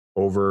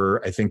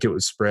 I think it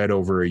was spread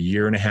over a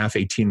year and a half,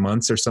 18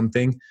 months or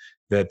something,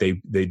 that they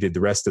did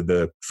the rest of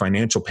the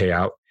financial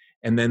payout.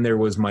 And then there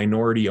was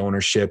minority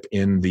ownership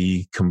in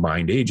the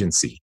combined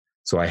agency.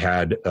 So I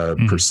had a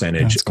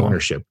percentage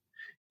ownership.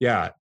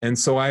 Yeah. And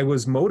so I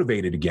was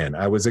motivated again.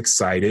 I was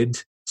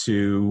excited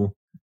to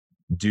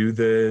do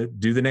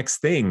the next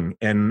thing.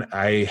 And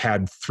I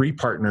had 3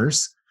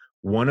 partners.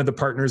 One of the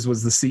partners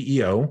was the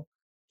CEO.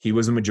 He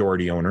was a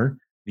majority owner.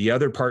 The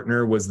other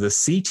partner was the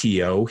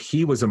CTO.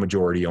 He was a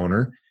majority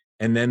owner.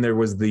 And then there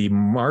was the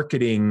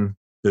marketing,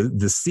 the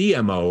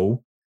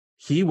CMO.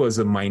 He was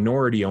a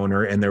minority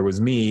owner. And there was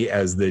me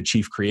as the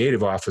chief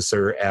creative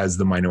officer as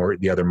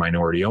the other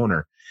minority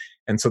owner.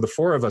 And so the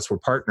 4 of us were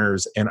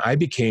partners, and I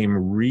became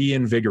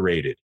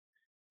reinvigorated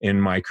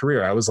in my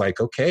career. I was like,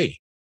 okay,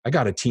 I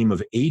got a team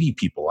of 80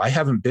 people. I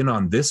haven't been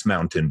on this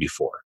mountain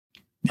before.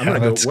 I'm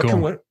going to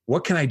go,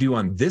 what can I do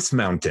on this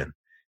mountain?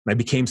 And I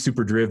became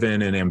super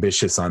driven and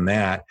ambitious on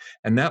that.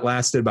 And that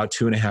lasted about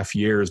 2.5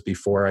 years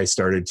before I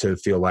started to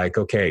feel like,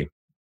 okay,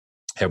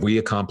 have we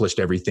accomplished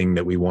everything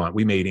that we want?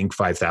 We made Inc.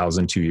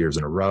 5000 2 years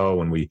in a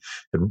row, and we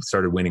had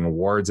started winning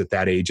awards at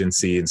that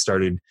agency and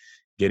started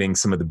getting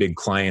some of the big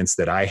clients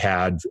that I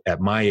had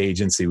at my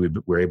agency. We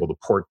were able to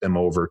port them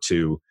over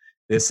to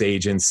this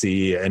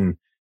agency. And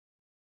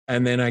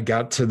then I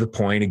got to the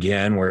point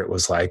again where it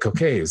was like,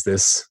 okay, is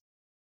this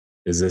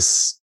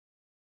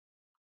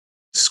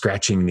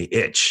scratching the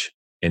itch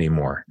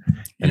anymore?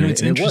 And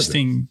it's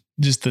interesting.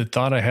 Just the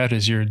thought I had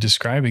as you're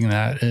describing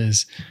that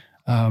is,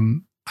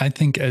 I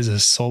think as a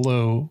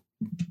solo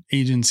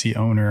agency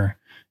owner,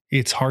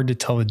 it's hard to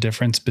tell the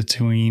difference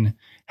between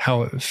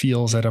how it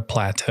feels at a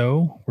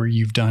plateau where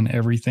you've done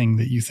everything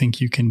that you think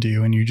you can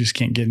do and you just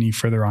can't get any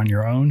further on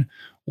your own,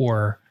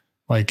 or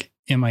like,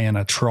 am I in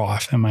a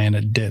trough? Am I in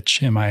a ditch?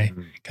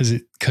 Because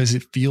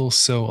it feels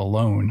so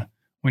alone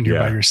when you're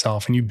by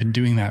yourself, and you've been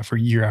doing that for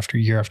year after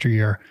year after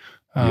year.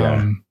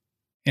 And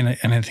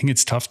I think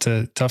it's tough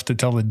to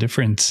tell the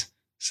difference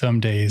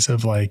some days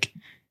of like,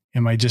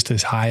 am I just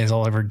as high as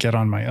I'll ever get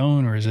on my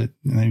own? Or is it,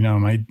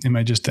 am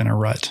I just in a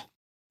rut?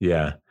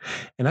 Yeah.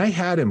 And I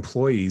had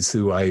employees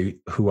who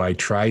I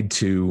tried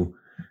to,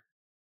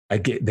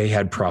 they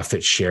had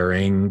profit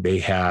sharing. They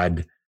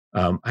had,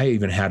 I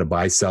even had a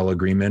buy-sell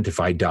agreement. If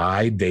I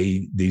died,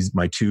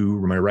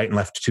 my right and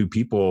left 2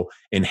 people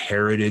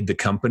inherited the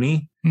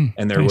company,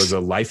 and there was a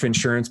life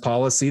insurance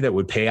policy that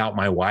would pay out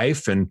my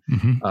wife. And,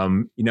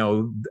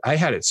 I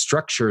had it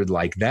structured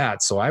like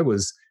that. So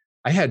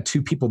I had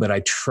 2 people that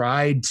I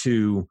tried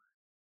to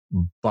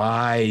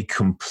buy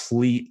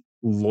complete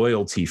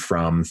loyalty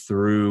from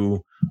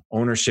through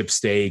ownership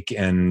stake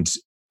and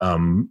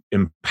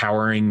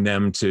empowering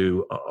them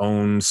to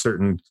own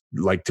certain,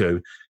 like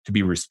to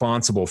be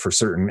responsible for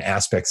certain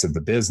aspects of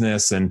the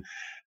business. And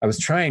I was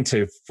trying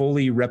to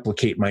fully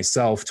replicate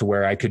myself to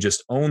where I could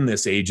just own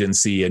this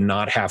agency and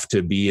not have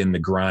to be in the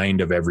grind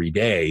of every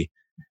day.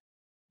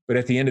 But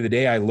at the end of the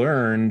day, I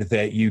learned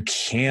that you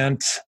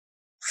can't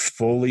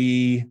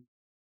fully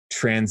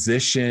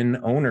transition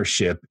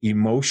ownership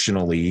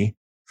emotionally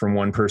from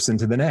one person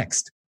to the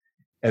next.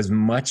 As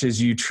much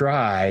as you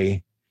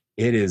try,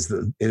 it is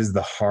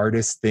the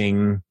hardest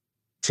thing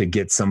to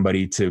get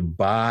somebody to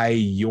buy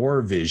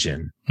your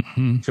vision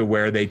to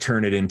where they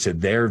turn it into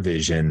their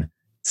vision.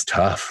 It's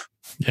tough.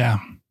 Yeah.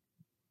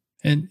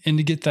 And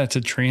to get that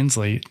to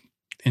translate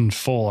in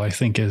full, I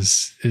think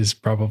is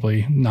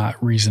probably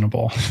not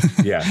reasonable.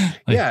 Yeah.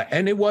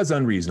 And it was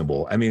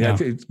unreasonable. I mean,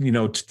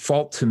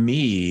 fault to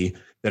me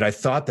that I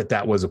thought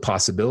that was a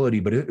possibility,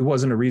 but it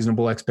wasn't a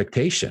reasonable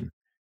expectation.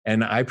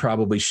 And I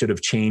probably should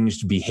have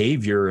changed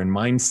behavior and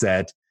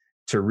mindset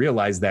to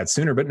realize that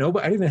sooner. But no,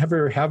 I didn't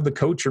ever have the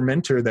coach or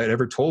mentor that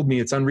ever told me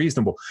it's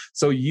unreasonable.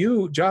 So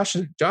Josh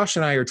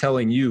and I are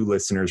telling you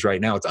listeners right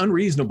now, it's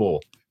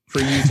unreasonable for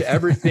you to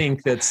ever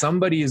think that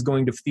somebody is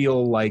going to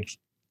feel like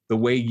the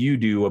way you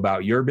do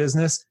about your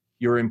business.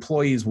 your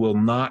employees will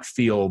not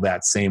feel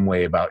that same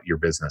way about your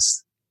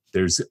business.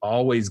 There's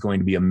always going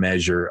to be a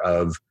measure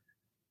of,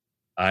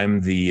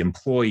 I'm the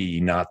employee,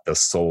 not the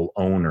sole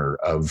owner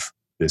of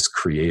this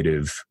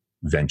creative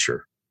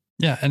venture.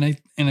 Yeah. And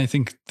I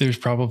think there's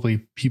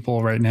probably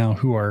people right now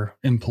who are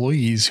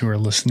employees who are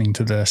listening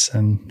to this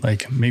and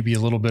like maybe a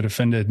little bit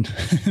offended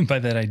by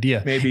that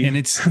idea. Maybe. And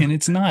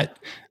it's not,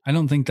 I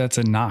don't think that's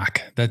a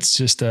knock. That's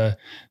just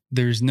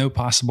there's no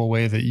possible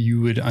way that you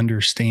would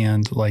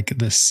understand like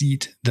the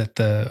seat that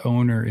the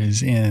owner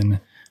is in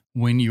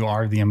when you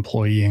are the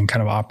employee and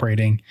kind of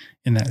operating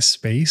in that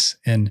space.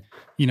 And,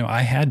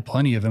 I had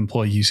plenty of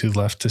employees who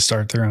left to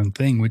start their own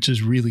thing, which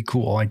is really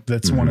cool. Like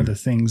that's one of the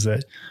things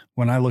that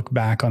when I look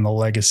back on the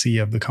legacy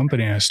of the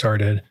company I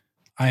started,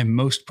 I am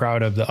most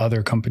proud of the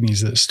other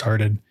companies that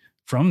started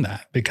from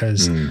that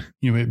because,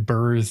 it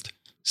birthed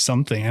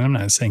something. And I'm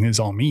not saying it's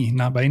all me,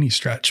 not by any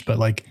stretch, but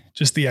like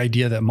just the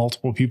idea that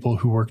multiple people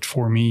who worked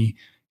for me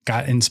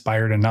got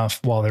inspired enough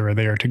while they were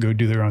there to go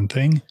do their own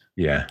thing.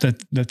 Yeah.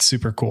 That's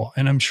super cool.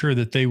 And I'm sure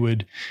that they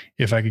would,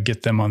 if I could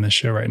get them on the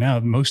show right now,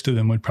 most of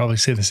them would probably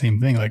say the same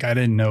thing. Like, I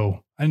didn't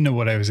know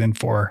what I was in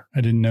for. I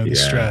didn't know the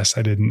stress.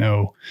 I didn't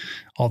know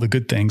all the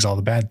good things, all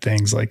the bad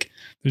things. Like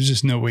there's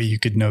just no way you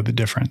could know the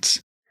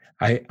difference.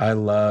 I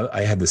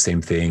had the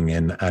same thing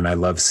and I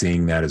love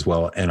seeing that as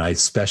well. And I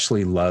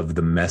especially love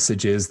the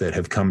messages that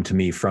have come to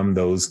me from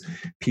those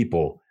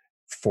people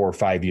 4 or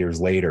 5 years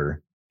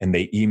later. And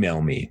they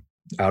email me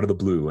out of the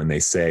blue and they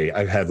say,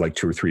 I've had like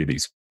 2 or 3 of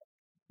these.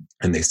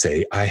 And they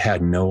say, I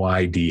had no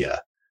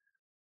idea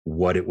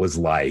what it was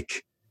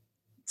like.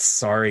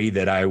 Sorry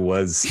that I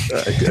was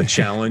a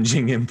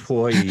challenging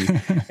employee.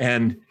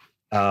 And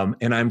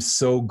I'm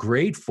so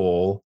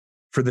grateful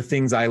for the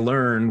things I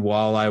learned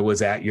while I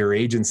was at your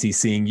agency,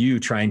 seeing you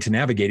trying to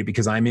navigate it,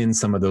 because I'm in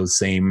some of those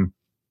same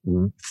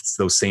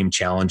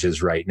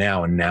challenges right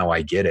now. And now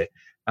I get it.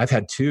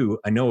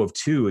 I know of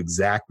 2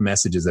 exact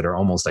messages that are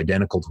almost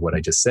identical to what I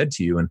just said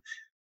to you. And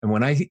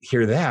when I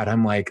hear that,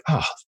 I'm like,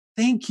 oh,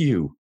 thank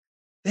you.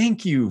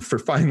 Thank you for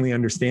finally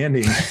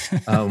understanding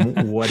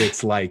what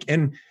it's like.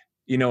 And,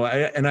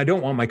 I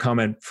don't want my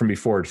comment from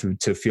before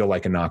to feel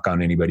like a knock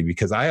on anybody,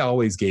 because I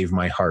always gave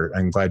my heart.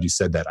 I'm glad you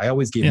said that. I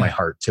always gave my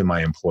heart to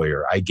my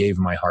employer. I gave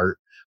my heart.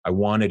 I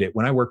wanted it.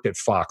 When I worked at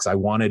Fox, I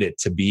wanted it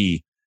to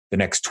be the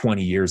next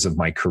 20 years of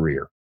my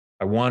career.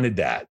 I wanted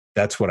that.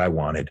 That's what I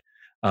wanted.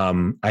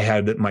 I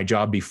had my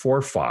job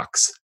before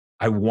Fox.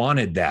 I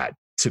wanted that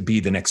to be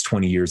the next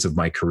 20 years of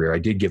my career. I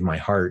did give my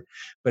heart.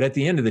 But at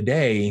the end of the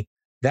day,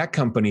 that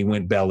company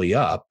went belly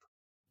up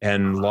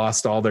and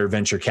lost all their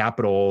venture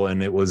capital.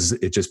 And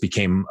it just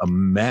became a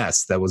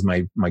mess. That was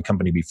my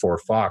company before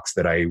Fox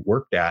that I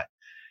worked at.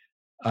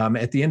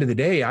 At the end of the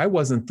day, I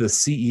wasn't the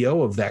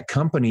CEO of that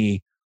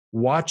company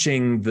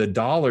watching the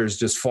dollars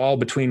just fall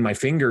between my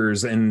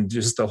fingers and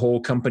just the whole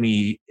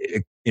company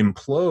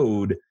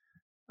implode.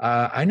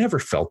 I never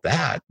felt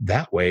that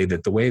way,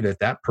 the way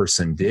that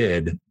person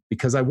did,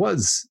 because I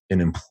was an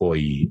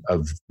employee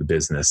of the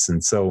business.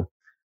 And so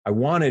I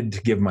wanted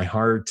to give my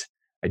heart.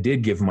 I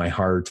did give my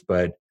heart,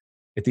 but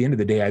at the end of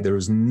the day, there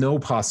was no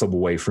possible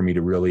way for me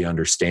to really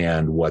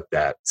understand what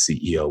that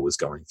CEO was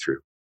going through.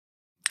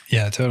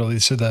 Yeah, totally.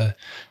 So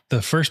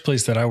the first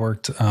place that I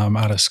worked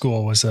out of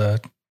school was a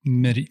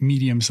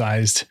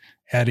medium-sized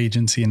ad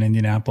agency in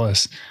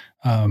Indianapolis.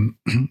 And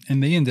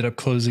they ended up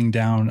closing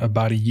down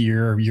about a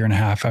year and a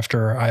half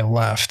after I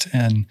left.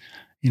 And,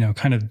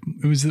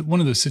 it was one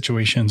of those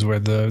situations where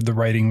the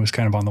writing was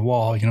kind of on the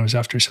wall. It was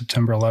after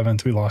September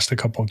 11th, we lost a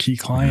couple of key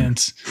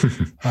clients.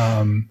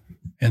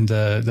 And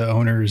the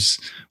owners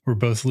were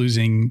both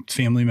losing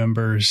family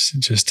members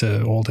just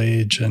to old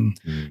age and,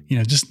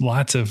 just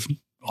lots of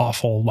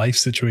awful life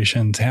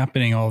situations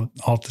happening all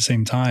at the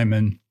same time.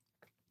 And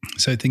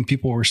so I think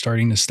people were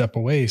starting to step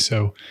away.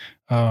 So,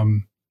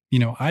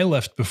 I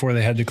left before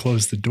they had to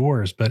close the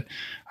doors, but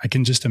I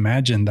can just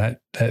imagine that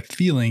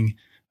feeling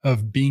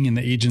of being in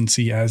the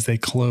agency as they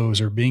close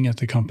or being at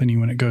the company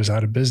when it goes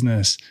out of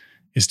business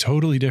is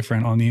totally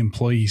different on the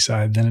employee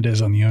side than it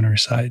is on the owner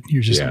side.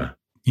 You're just,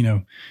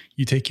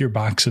 you take your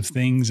box of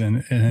things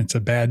and it's a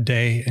bad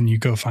day and you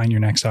go find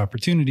your next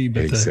opportunity.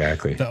 But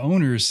exactly. The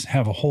owners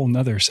have a whole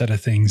nother set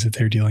of things that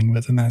they're dealing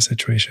with in that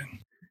situation.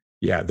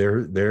 Yeah,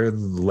 they're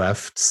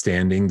left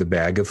standing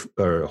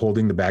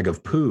holding the bag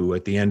of poo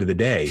at the end of the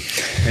day,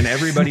 and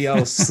everybody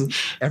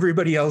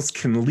else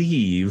can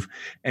leave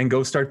and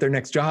go start their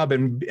next job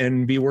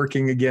and be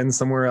working again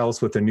somewhere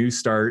else with a new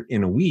start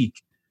in a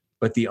week.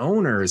 But the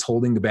owner is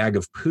holding the bag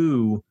of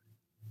poo,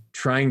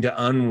 trying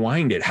to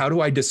unwind it. How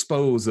do I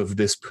dispose of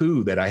this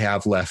poo that I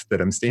have left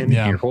that I'm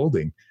standing here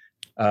holding?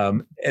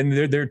 And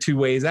there are 2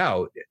 ways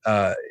out.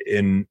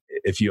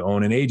 If you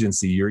own an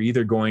agency, you're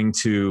either going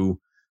to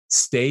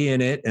stay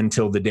in it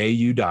until the day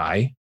you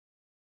die.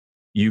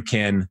 You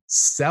can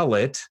sell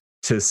it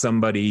to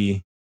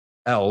somebody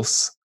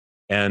else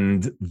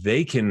and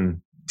they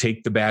can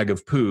take the bag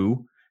of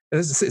poo.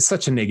 It's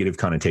such a negative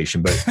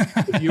connotation, but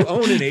if you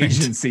own an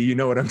agency, you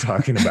know what I'm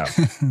talking about.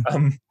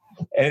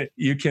 And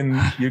you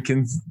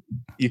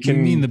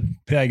mean the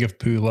bag of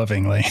poo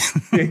lovingly.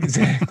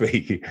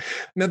 Exactly.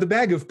 Now, the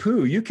bag of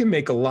poo, you can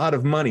make a lot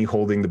of money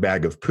holding the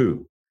bag of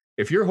poo.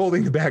 If you're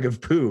holding the bag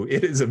of poo,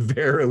 it's a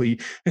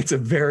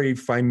very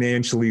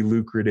financially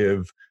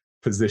lucrative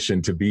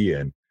position to be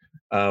in.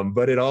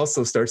 But it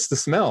also starts to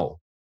smell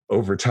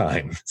over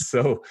time.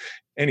 So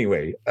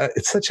anyway,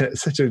 it's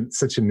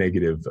such a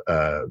negative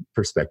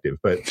perspective.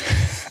 But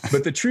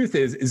the truth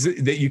is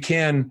that you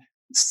can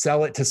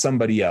sell it to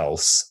somebody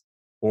else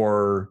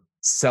or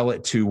sell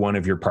it to one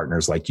of your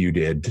partners like you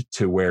did,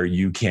 to where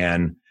you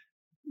can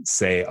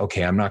say,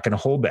 okay, I'm not going to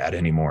hold that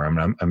anymore.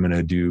 I'm going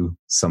to do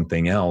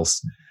something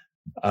else.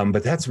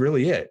 But that's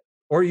really it.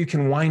 Or you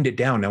can wind it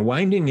down. Now,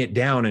 winding it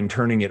down and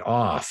turning it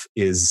off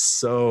is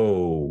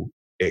so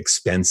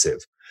expensive.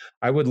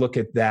 I would look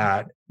at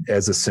that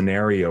as a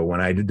scenario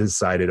when I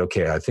decided,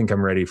 okay, I think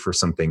I'm ready for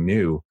something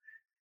new.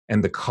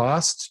 And the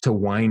cost to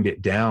wind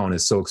it down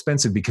is so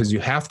expensive because you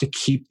have to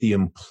keep the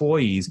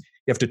employees,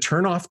 you have to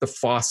turn off the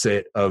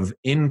faucet of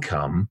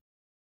income,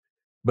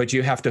 but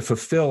you have to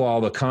fulfill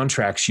all the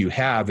contracts you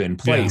have in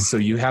place. Yeah. So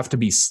you have to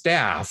be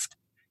staffed,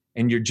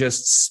 and you're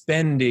just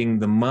spending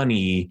the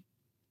money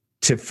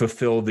to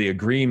fulfill the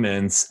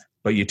agreements,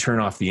 but you turn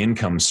off the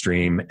income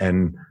stream.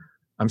 And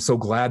I'm so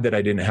glad that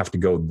I didn't have to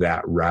go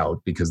that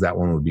route, because that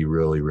one would be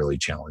really, really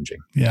challenging.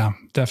 Yeah,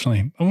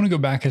 definitely. I want to go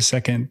back a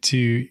second to,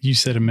 you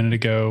said a minute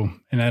ago,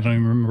 and I don't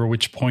even remember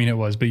which point it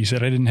was, but you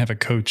said I didn't have a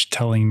coach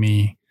telling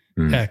me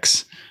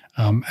X.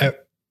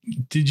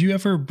 Did you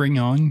ever bring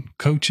on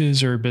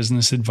coaches or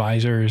business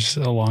advisors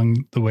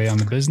along the way on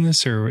the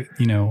business, or,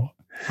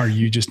 are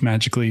you just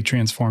magically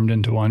transformed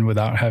into one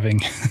without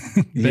having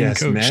been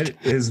coached?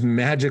 Is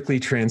magically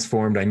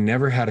transformed. I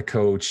never had a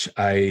coach.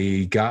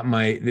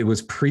 It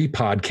was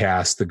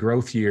pre-podcast. The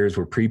growth years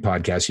were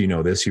pre-podcast. You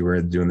know this, you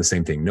were doing the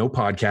same thing. No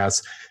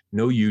podcasts,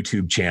 no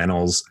YouTube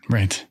channels.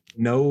 Right.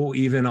 No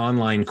even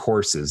online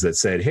courses that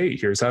said, hey,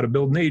 here's how to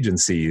build an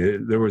agency.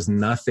 There was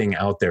nothing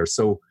out there.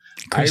 So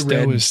Chris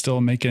Doe was still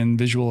making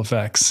visual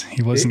effects.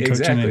 He wasn't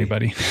coaching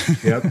anybody.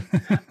 Yep.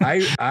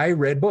 I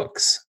read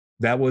books.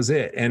 That was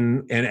it.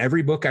 And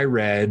every book I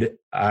read,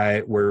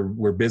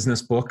 were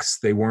business books.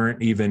 They weren't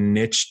even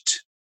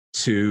niched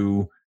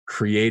to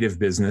creative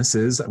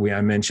businesses.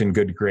 I mentioned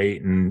Good,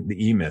 Great, and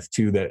the E-Myth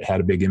too, that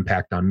had a big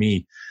impact on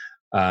me.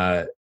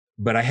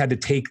 But I had to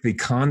take the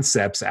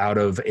concepts out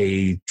of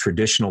a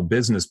traditional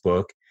business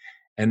book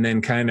and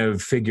then kind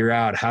of figure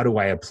out, how do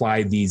I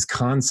apply these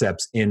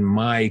concepts in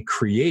my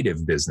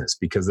creative business?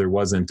 Because there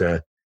wasn't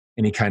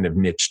any kind of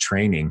niche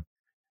training.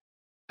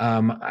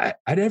 I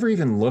never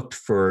even looked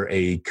for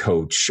a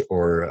coach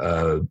or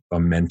a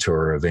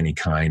mentor of any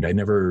kind. I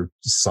never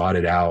sought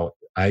it out.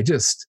 I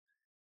just,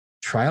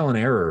 trial and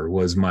error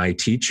was my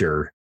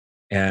teacher.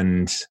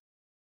 And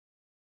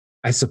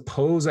I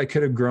suppose I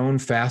could have grown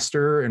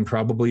faster and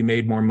probably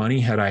made more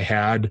money had I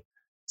had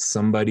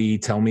somebody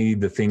tell me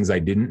the things I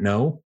didn't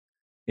know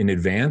in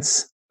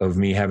advance of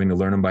me having to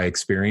learn them by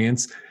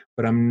experience.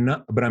 But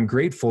I'm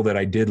grateful that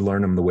I did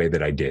learn them the way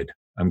that I did.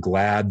 I'm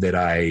glad that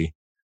I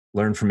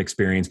learn from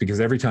experience,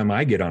 because every time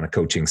I get on a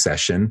coaching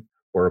session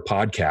or a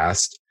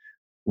podcast,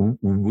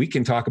 we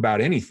can talk about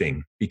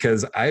anything,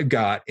 because I've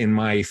got, in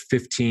my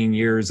 15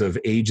 years of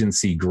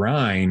agency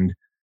grind,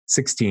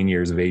 16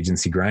 years of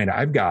agency grind,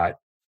 I got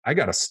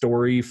a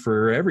story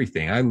for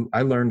everything.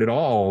 I learned it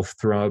all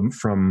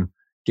from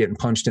getting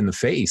punched in the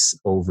face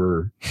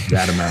over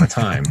that amount of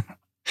time.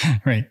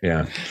 Right.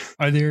 Yeah.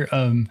 Are there,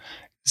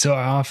 so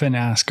I often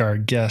ask our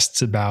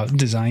guests about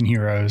design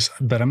heroes,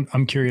 but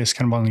I'm curious,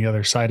 kind of on the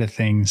other side of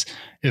things,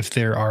 if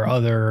there are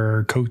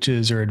other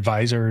coaches or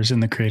advisors in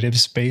the creative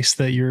space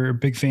that you're a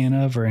big fan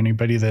of, or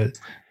anybody that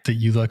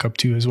you look up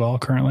to as well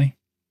currently.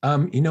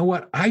 You know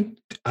what?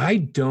 I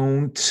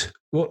don't.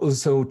 Well,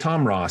 so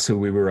Tom Ross, who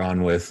we were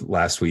on with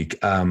last week,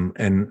 and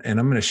I'm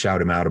going to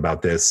shout him out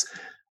about this.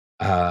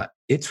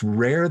 It's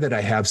rare that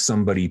I have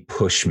somebody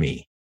push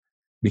me,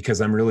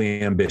 because I'm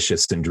really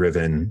ambitious and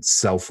driven,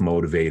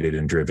 self-motivated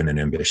and driven and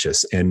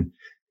ambitious. And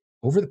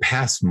over the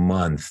past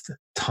month,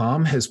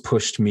 Tom has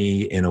pushed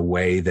me in a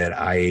way that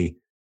I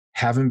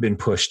haven't been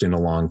pushed in a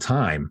long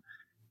time.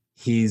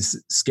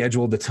 He's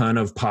scheduled a ton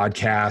of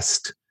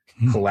podcast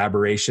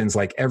collaborations.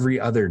 Like every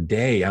other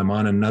day, I'm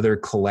on another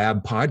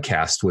collab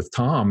podcast with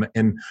Tom,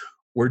 and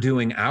we're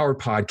doing our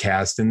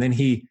podcast. And then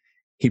he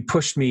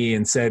pushed me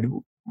and said,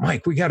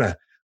 Mike, we gotta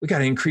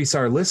increase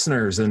our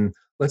listeners, and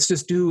let's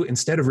just do,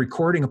 instead of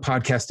recording a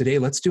podcast today,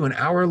 let's do an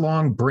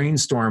hour-long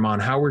brainstorm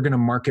on how we're going to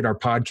market our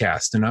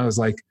podcast. And I was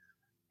like,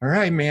 all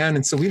right, man.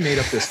 And so we made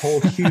up this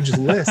whole huge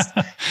list.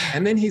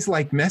 And then he's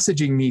like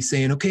messaging me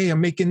saying, okay,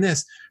 I'm making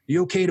this. Are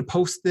you okay to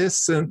post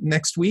this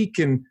next week?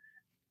 And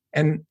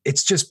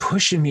it's just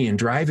pushing me and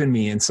driving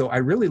me. And so I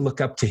really look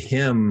up to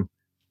him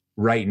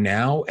right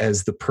now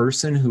as the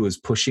person who is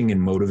pushing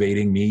and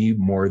motivating me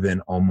more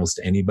than almost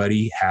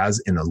anybody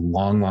has in a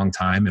long, long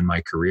time in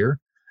my career.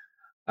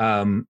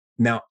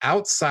 Now,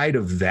 outside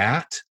of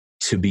that,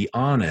 to be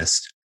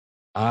honest,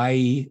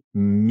 I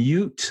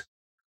mute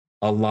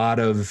a lot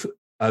of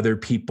other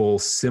people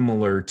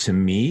similar to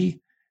me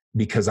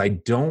because I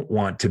don't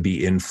want to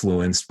be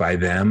influenced by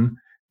them,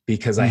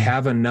 because I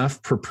have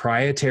enough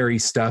proprietary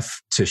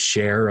stuff to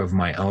share of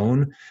my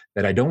own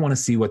that I don't want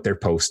to see what they're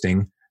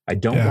posting. I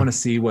don't want to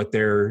see what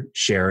they're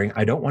sharing.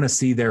 I don't want to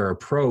see their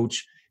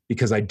approach,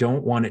 because I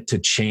don't want it to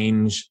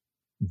change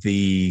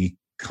the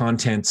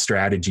content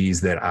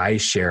strategies that I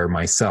share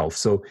myself.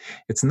 So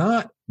it's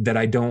not that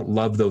I don't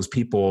love those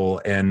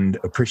people and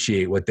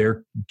appreciate what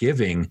they're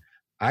giving.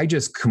 I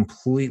just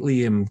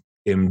completely am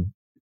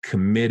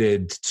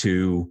committed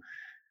to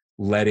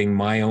letting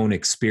my own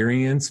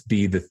experience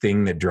be the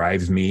thing that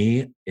drives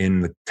me in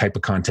the type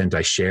of content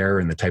I share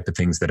and the type of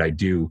things that I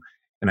do.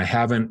 And I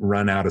haven't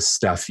run out of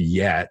stuff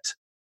yet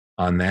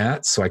on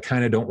that. So I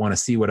kind of don't want to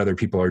see what other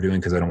people are doing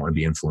because I don't want to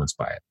be influenced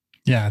by it.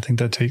 Yeah, I think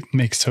that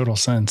makes total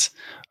sense.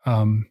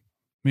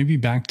 Maybe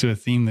back to a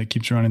theme that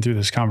keeps running through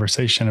this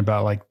conversation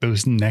about like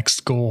those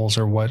next goals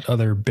or what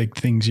other big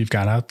things you've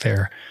got out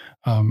there.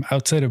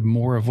 Outside of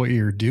more of what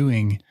you're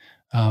doing,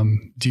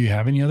 do you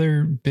have any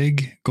other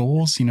big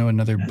goals?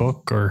 Another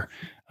book or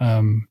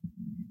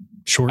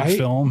short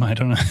film? I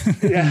don't know.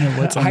 Yeah,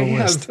 what's on the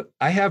list?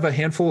 I have a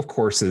handful of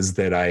courses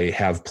that I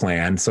have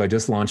planned. So I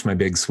just launched my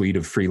big suite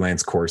of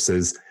freelance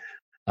courses.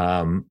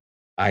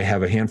 I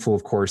have a handful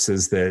of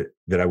courses that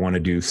I want to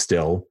do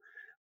still.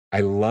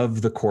 I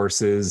love the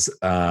courses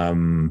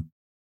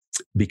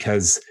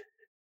because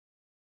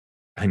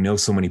I know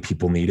so many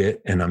people need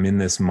it. And I'm in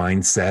this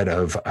mindset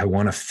of I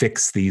want to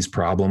fix these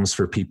problems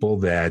for people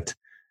that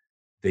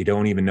they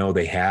don't even know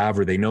they have,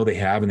 or they know they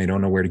have and they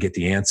don't know where to get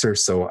the answer.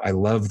 So I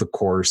love the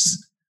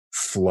course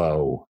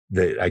flow,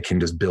 that I can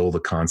just build a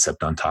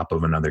concept on top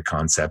of another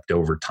concept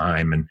over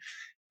time.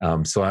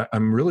 And so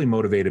I'm really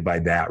motivated by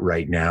that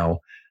right now.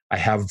 I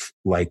have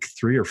like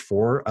 3 or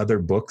 4 other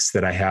books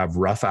that I have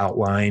rough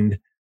outlined,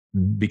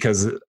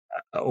 because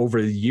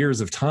over the years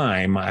of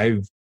time,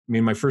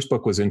 my first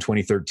book was in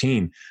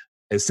 2013.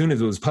 As soon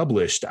as it was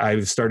published,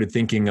 I've started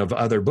thinking of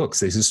other books.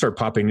 They just start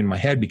popping in my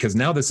head because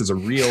now this is a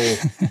real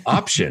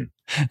option.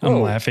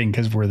 I'm laughing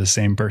because we're the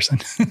same person.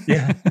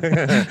 Yeah,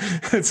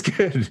 that's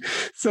good.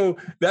 So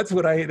that's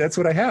what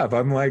I have.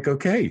 I'm like,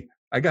 okay,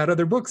 I got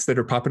other books that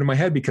are popping in my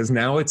head because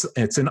now it's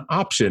an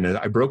option.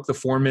 I broke the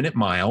 4-minute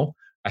mile.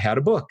 I had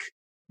a book.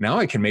 Now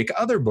I can make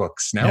other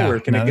books. Now where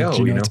can I go?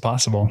 You know it's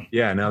possible.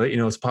 Yeah, now that you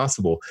know it's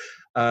possible.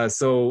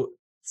 So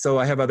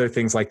I have other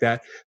things like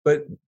that,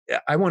 but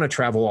I want to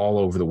travel all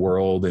over the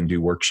world and do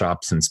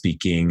workshops and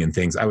speaking and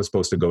things. I was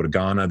supposed to go to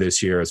Ghana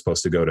this year. I was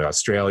supposed to go to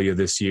Australia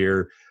this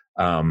year.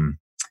 I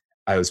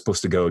was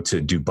supposed to go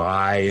to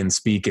Dubai and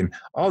speak, and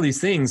all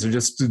these things are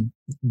just to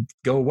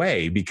go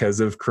away because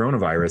of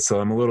coronavirus.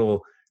 So I'm a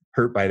little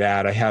hurt by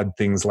that. I had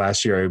things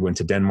last year. I went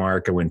to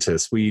Denmark. I went to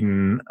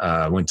Sweden.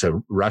 Went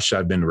to Russia.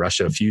 I've been to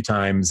Russia a few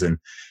times, and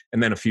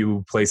then a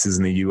few places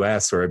in the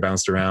US where I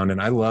bounced around.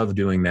 And I love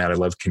doing that. I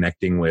love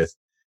connecting with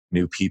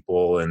new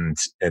people and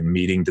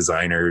meeting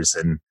designers.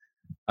 And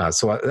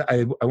so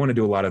I want to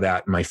do a lot of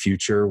that in my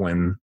future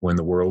when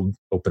the world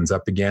opens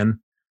up again.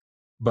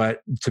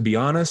 But to be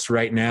honest,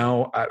 right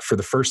now, for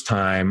the first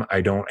time, I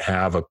don't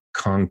have a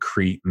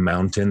concrete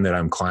mountain that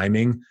I'm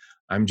climbing.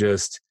 I'm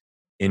just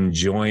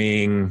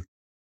enjoying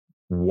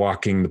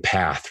walking the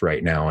path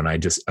right now. And I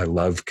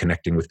love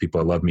connecting with people.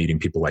 I love meeting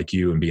people like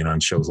you and being on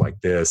shows like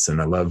this. And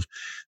I love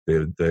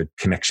the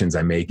connections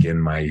I make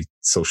in my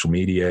social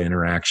media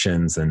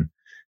interactions. And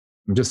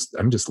I'm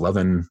just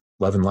loving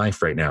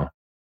life right now.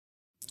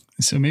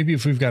 So maybe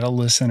if we've got a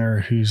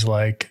listener who's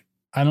like,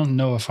 I don't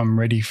know if I'm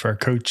ready for a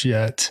coach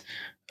yet,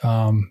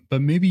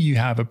 but maybe you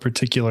have a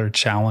particular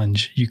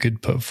challenge you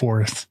could put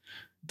forth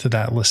to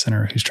that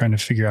listener who's trying to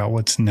figure out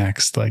what's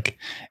next. Like,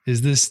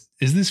 is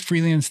this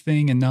freelance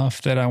thing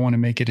enough that I want to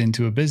make it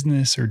into a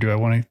business, or do I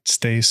want to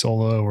stay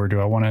solo, or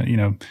do I want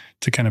to,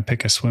 to kind of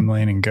pick a swim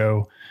lane and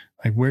go?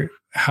 Like what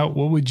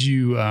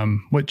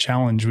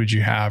challenge would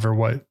you have, or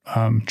what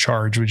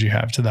charge would you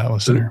have to that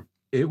listener?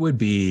 It would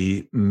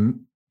be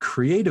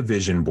create a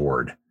vision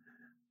board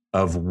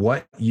of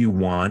what you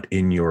want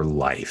in your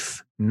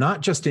life,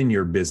 not just in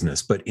your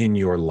business, but in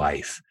your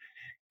life.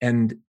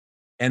 And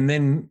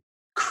then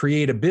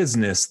create a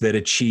business that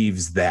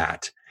achieves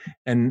that.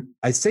 And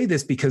I say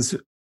this because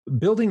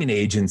building an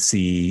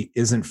agency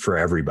isn't for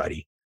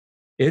everybody.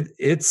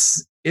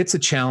 It's a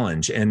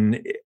challenge.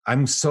 And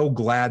I'm so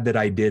glad that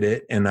I did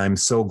it. And I'm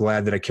so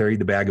glad that I carried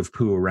the bag of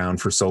poo around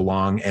for so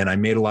long. And I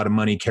made a lot of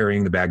money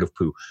carrying the bag of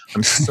poo.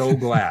 I'm so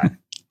glad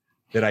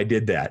that I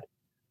did that.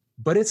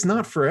 But it's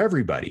not for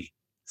everybody.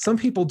 Some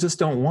people just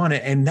don't want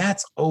it. And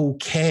that's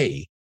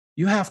okay.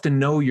 You have to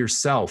know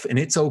yourself, and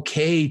it's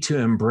okay to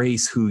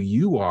embrace who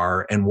you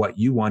are and what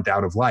you want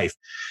out of life.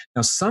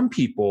 Now, some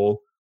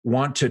people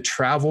want to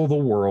travel the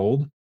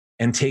world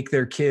and take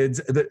their kids.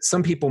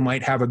 Some people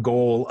might have a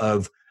goal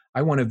of,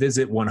 I want to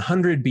visit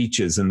 100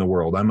 beaches in the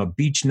world. I'm a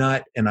beach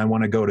nut and I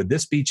want to go to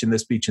this beach and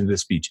this beach and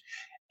this beach.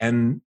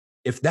 And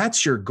if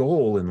that's your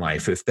goal in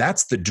life, if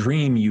that's the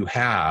dream you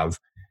have,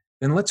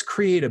 then let's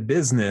create a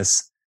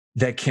business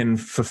that can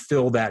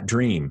fulfill that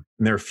dream.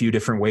 And there are a few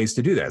different ways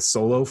to do that.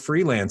 Solo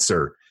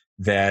freelancer,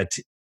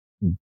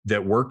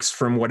 that works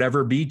from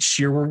whatever beach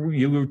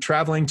you're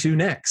traveling to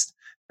next.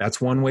 That's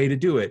one way to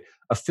do it.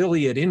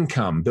 Affiliate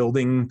income,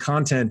 building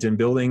content and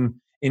building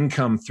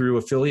income through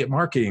affiliate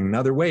marketing.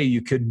 Another way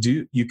you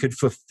could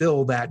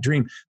fulfill that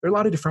dream. There are a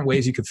lot of different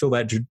ways you could fill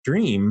that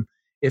dream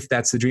if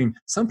that's the dream.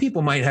 Some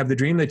people might have the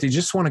dream that they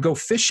just want to go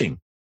fishing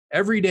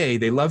every day.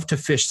 They love to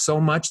fish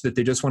so much that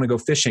they just want to go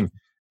fishing.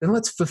 Then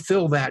let's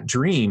fulfill that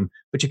dream.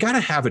 But you got to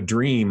have a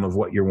dream of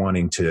what you're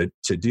wanting to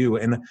do.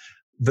 And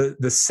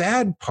the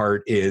sad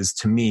part is,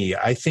 to me,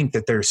 I think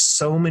that there's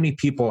so many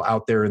people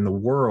out there in the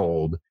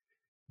world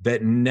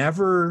that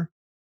never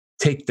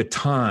take the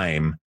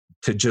time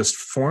to just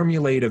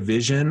formulate a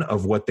vision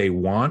of what they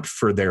want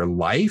for their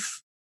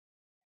life.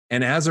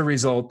 And as a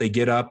result, they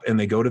get up and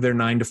they go to their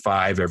 9 to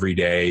 5 every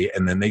day.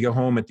 And then they go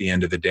home at the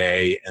end of the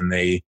day and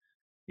they,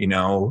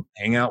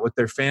 hang out with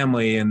their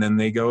family. And then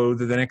they go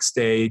the next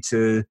day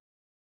to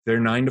their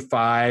 9 to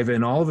 5.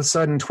 And all of a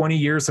sudden 20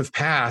 years have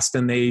passed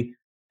and they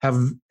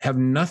have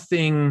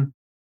nothing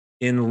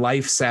in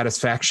life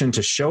satisfaction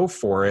to show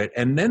for it.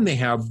 And then they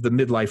have the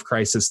midlife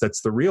crisis.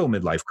 That's the real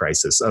midlife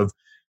crisis of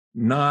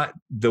not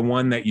the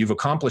one that you've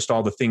accomplished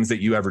all the things that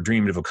you ever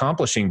dreamed of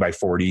accomplishing by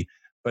 40.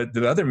 But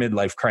the other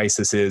midlife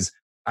crisis is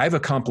I've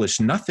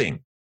accomplished nothing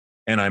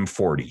and I'm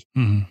 40.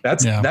 Mm-hmm.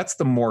 That's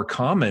the more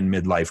common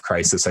midlife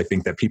crisis I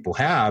think that people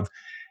have.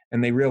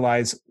 And they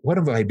realize, what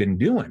have I been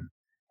doing?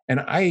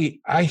 And I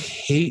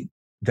hate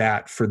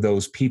that for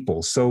those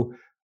people. So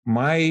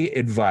my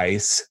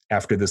advice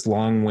after this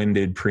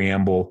long-winded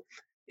preamble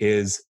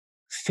is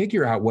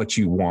figure out what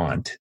you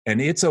want.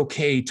 And it's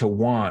okay to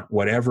want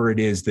whatever it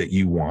is that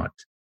you want.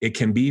 It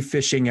can be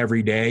fishing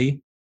every day.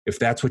 If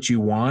that's what you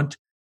want,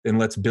 then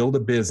let's build a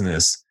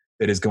business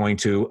that is going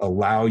to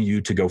allow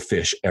you to go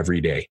fish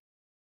every day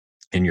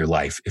in your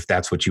life, if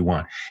that's what you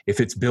want.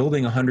 If it's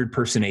building a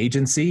 100-person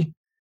agency,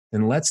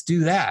 then let's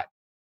do that.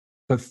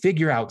 But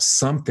figure out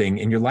something,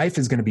 and your life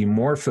is going to be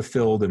more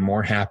fulfilled and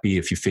more happy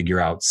if you figure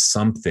out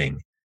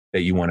something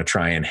that you want to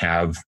try and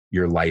have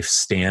your life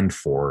stand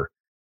for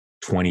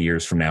 20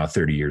 years from now,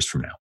 30 years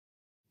from now.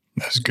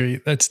 That's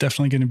great. That's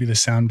definitely going to be the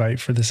soundbite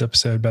for this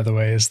episode, by the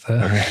way, is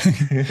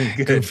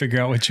go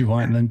figure out what you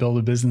want and then build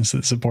a business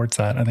that supports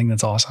that. I think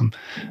that's awesome.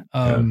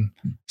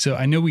 So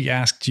I know we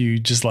asked you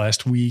just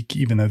last week,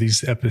 even though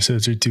these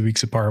episodes are 2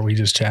 weeks apart, we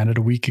just chatted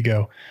a week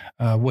ago,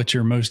 what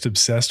you're most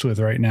obsessed with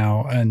right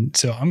now. And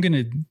so I'm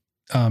going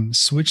to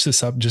switch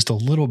this up just a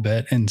little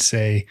bit and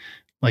say,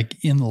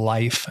 like, in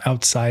life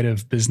outside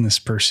of business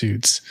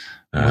pursuits,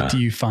 what do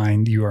you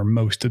find you are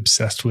most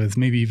obsessed with,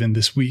 maybe even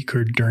this week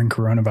or during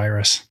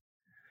coronavirus?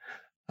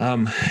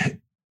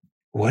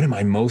 What am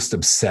I most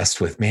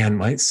obsessed with?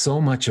 Man, so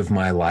much of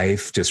my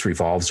life just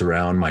revolves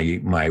around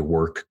my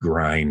work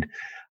grind.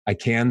 I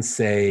can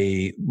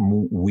say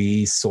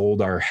we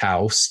sold our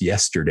house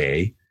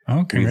yesterday.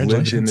 Oh,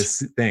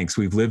 congratulations.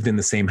 We've lived in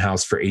the same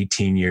house for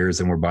 18 years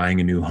and we're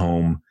buying a new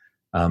home.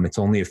 It's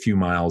only a few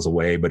miles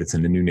away, but it's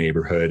in a new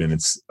neighborhood and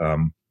it's,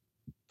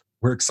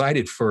 we're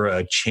excited for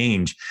a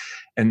change.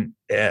 And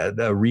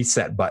the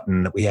reset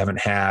button that we haven't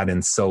had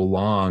in so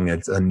long.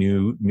 It's a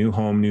new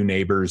home, new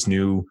neighbors,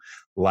 new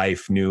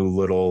life, new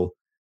little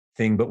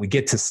thing. But we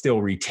get to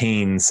still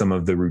retain some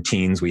of the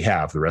routines we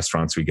have, the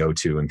restaurants we go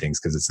to and things,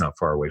 because it's not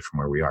far away from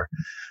where we are.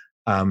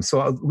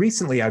 So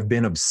recently I've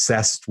been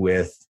obsessed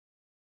with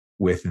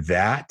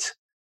that.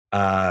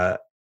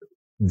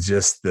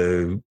 Just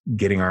the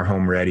getting our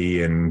home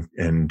ready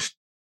and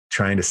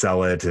trying to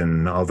sell it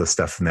and all the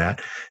stuff from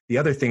that. The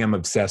other thing I'm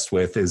obsessed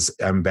with is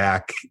I'm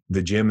back.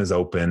 The gym is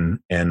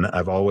open and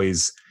I've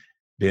always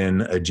been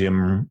a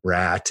gym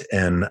rat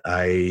and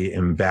I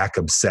am back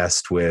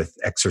obsessed with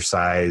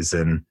exercise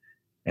and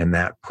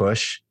that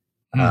push.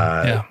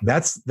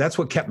 That's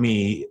what kept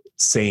me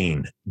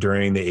sane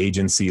during the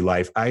agency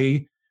life.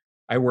 I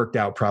worked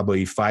out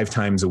probably 5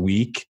 times a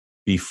week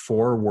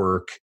before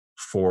work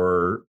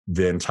for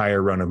the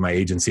entire run of my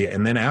agency.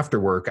 And then after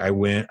work, I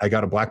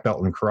got a black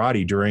belt in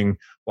karate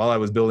while I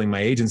was building my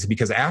agency,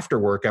 because after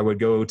work, I would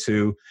go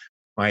to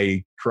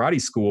my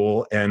karate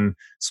school and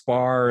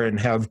spar and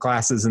have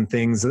classes and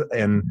things.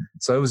 And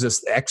so it was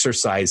just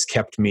exercise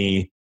kept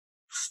me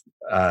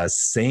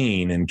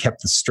sane and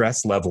kept the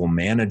stress level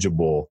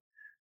manageable.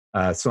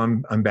 So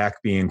I'm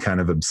back being kind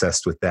of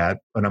obsessed with that,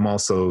 but I'm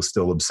also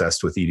still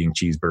obsessed with eating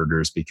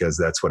cheeseburgers because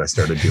that's what I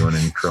started doing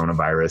in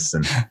coronavirus.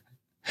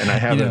 And I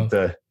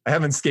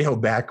haven't scaled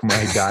back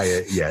my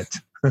diet yet.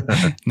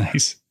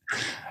 Nice.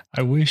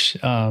 I wish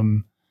I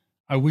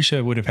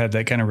would have had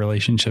that kind of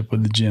relationship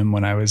with the gym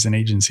when I was an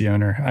agency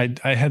owner.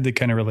 I had the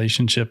kind of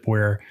relationship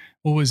where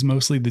it was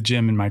mostly the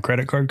gym and my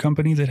credit card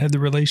company that had the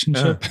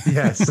relationship.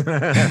 Yes. I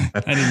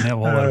didn't have a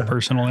whole lot of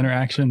personal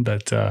interaction,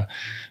 but I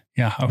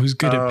was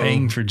good at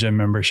paying for gym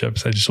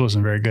memberships. I just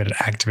wasn't very good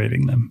at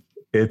activating them.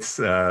 It's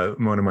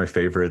one of my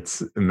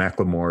favorites,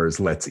 Macklemore's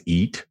Let's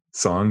Eat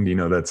song. Do you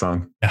know that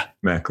song? Yeah.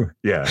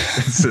 Yeah.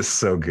 It's just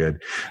so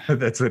good.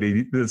 That's what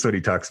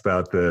he talks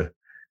about, the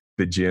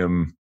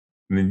gym.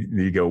 And then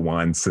you go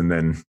once and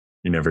then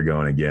You're Never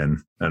Going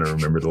Again. I don't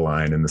remember the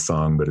line in the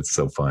song, but it's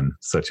so fun.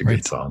 Such a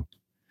good song.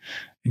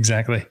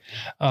 Exactly.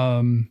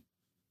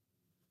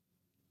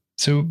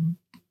 So,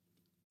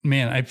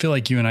 man, I feel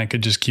like you and I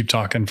could just keep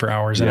talking for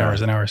hours and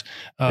hours and hours.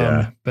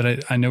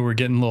 But I know we're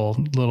getting a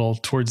little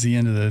towards the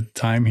end of the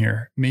time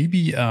here.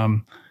 Maybe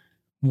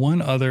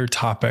one other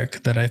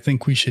topic that I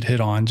think we should hit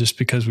on, just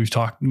because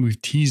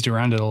we've teased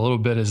around it a little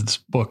bit, is this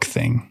book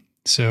thing.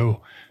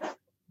 So,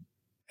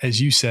 as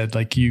you said,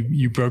 like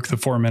you broke the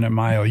 4-minute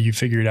mile, you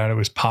figured out it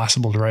was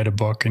possible to write a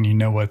book, and you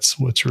know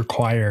what's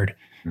required.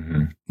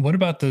 Mm-hmm. What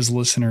about those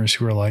listeners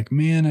who are like,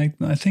 man,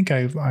 I think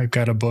I've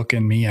got a book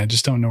in me. I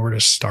just don't know where to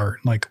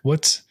start. Like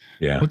what's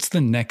the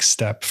next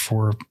step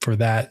for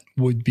that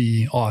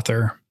would-be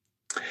author?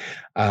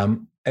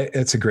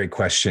 It's a great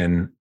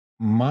question.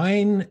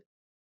 Mine,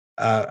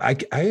 I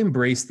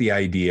embrace the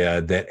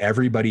idea that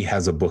everybody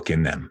has a book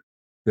in them.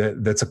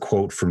 That's a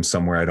quote from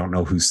somewhere. I don't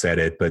know who said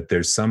it, but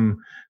there's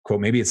some quote,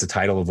 maybe it's the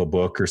title of a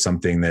book or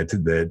something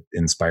that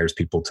inspires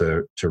people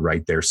to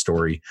write their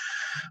story.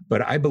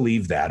 But I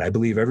believe that. I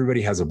believe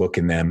everybody has a book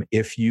in them.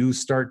 If you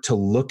start to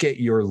look at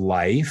your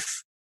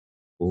life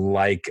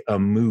like a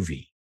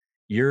movie,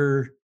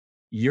 your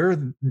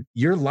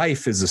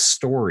life is a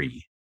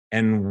story.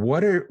 And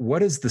what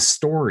is the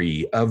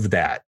story of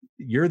that?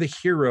 You're the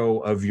hero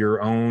of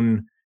your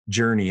own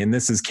journey. And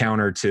this is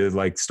counter to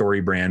like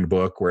story brand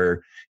book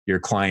where your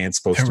client's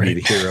supposed to be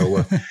the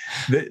hero.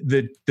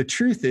 The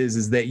truth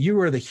is that you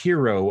are the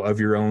hero of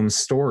your own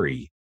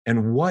story.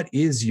 And what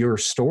is your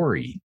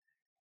story?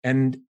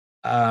 And,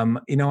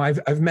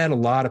 I've met a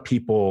lot of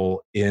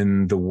people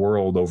in the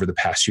world over the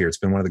past year. It's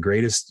been one of the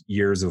greatest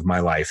years of my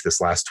life, this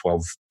last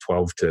 12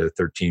 to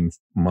 13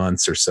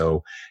 months or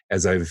so,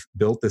 as I've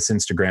built this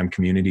Instagram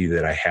community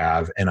that I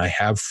have, and I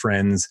have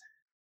friends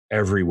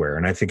everywhere.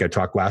 And I think I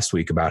talked last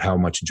week about how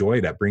much joy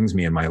that brings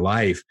me in my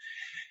life.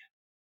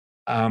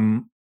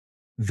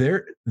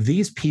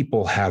 These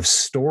people have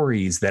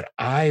stories that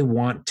I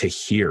want to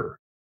hear.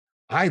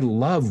 I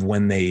love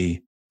when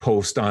they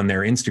post on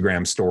their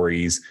Instagram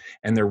stories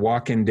and they're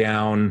walking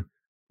down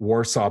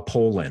Warsaw,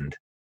 Poland.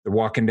 They're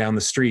walking down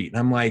the street. And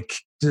I'm like,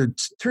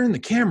 turn the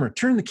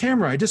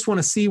camera. I just want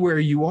to see where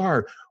you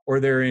are. Or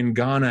they're in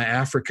Ghana,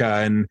 Africa,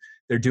 and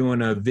they're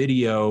doing a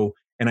video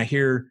and I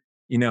hear,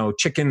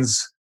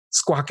 chickens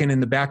squawking in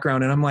the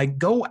background. And I'm like,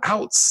 go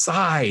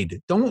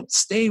outside. Don't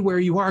stay where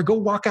you are. Go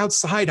walk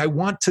outside. I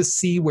want to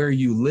see where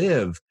you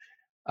live.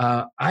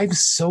 I'm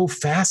so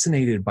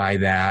fascinated by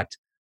that.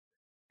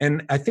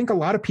 And I think a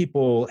lot of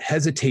people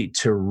hesitate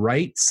to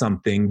write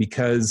something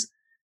because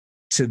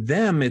to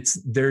them,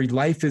 their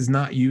life is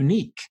not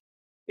unique.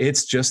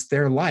 It's just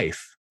their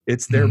life.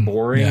 It's their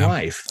boring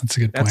life. That's a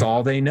good point. That's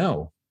all they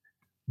know.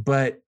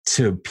 But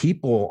to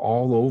people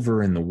all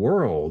over in the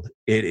world,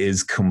 it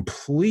is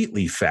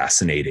completely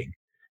fascinating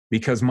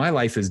because my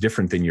life is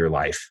different than your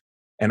life.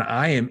 And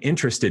I am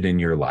interested in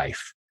your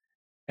life.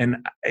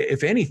 And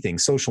if anything,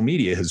 social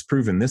media has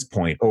proven this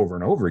point over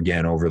and over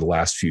again over the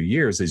last few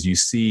years, as you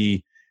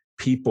see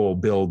people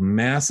build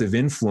massive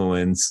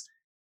influence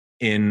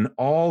in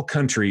all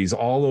countries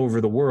all over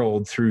the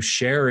world through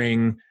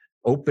sharing,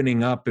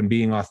 opening up and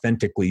being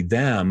authentically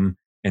them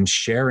and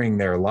sharing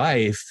their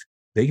life.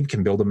 They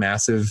can build a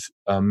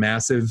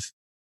massive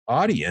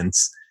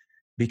audience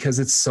because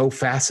it's so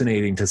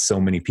fascinating to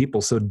so many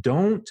people. So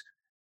don't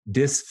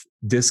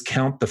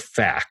discount the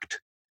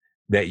fact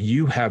that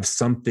you have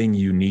something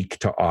unique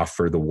to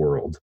offer the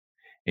world.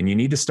 And you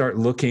need to start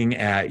looking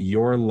at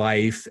your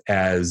life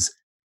as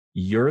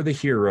you're the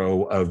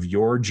hero of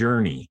your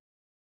journey.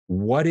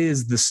 What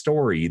is the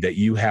story that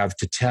you have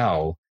to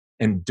tell?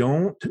 And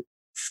don't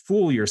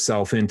fool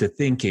yourself into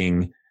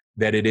thinking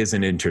that it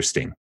isn't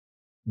interesting,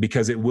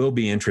 because it will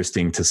be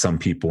interesting to some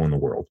people in the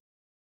world.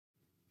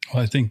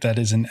 Well, I think that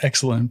is an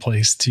excellent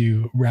place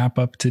to wrap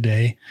up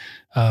today.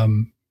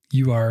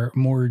 You are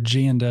More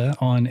Janda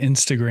on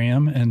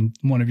Instagram, and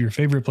one of your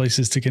favorite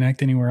places to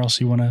connect. Anywhere else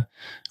you want to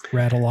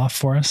rattle off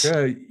for us?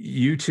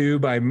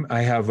 YouTube.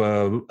 I have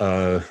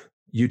a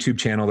YouTube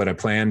channel that I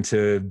plan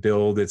to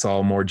build. It's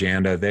all More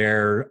Janda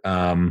there.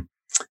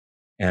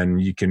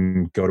 And you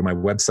can go to my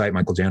website,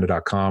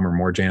 michaeljanda.com or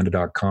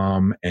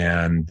morejanda.com,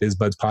 and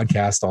BizBuds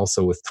podcast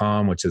also with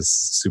Tom, which is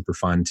super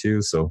fun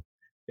too. So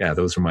yeah,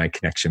 those are my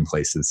connection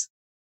places.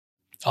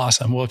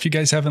 Awesome. Well, if you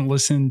guys haven't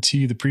listened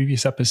to the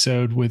previous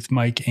episode with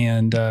Mike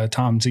and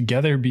Tom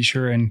together, be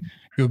sure and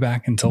go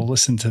back and to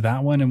listen to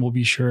that one. And we'll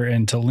be sure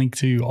and to link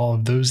to all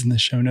of those in the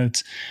show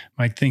notes.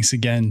 Mike, thanks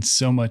again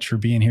so much for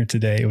being here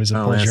today. It was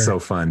a pleasure. That's so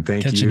fun.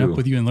 Thank you. Catching up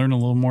with you and learn a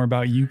little more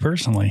about you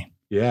personally.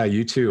 Yeah,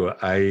 you too.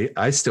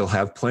 I still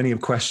have plenty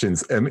of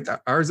questions. I mean,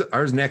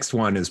 ours next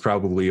one is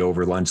probably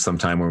over lunch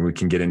sometime when we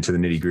can get into the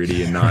nitty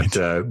gritty and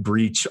not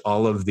breach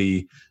all of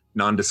the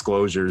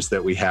non-disclosures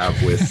that we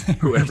have with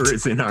whoever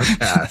is in our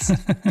past.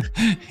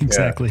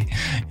 Exactly.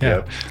 Yeah.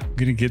 Yep. I'm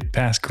going to get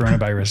past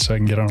coronavirus so I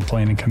can get on a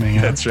plane and come hang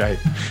out. That's right.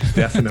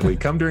 Definitely.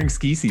 Come during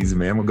ski season,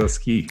 man. We'll go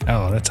ski.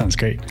 Oh, that sounds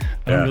great.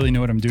 I don't really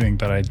know what I'm doing,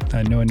 but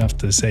I know enough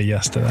to say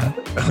yes to that.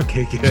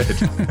 Okay, good.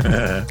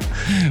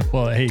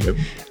 Well, hey,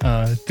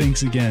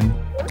 thanks again.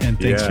 And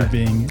thanks for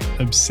being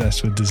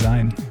obsessed with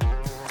design.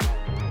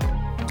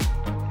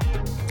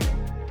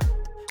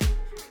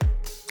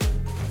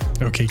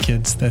 Okay,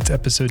 kids, that's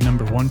episode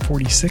number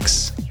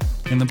 146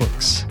 in the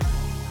books.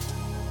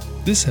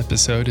 This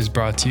episode is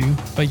brought to you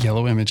by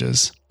Yellow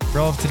Images. For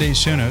all of today's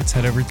show notes,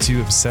 head over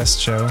to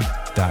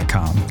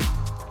obsessedshow.com.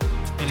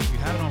 And if you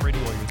haven't already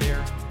while you're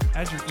there,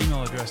 add your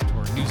email address to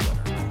our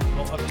newsletter.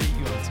 I'll update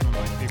you on some of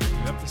my favorite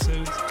new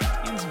episodes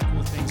and some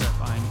cool things I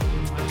find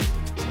in my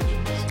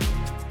conversations.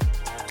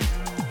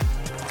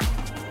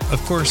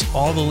 Of course,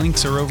 all the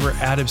links are over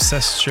at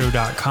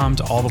obsessedshow.com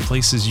to all the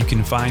places you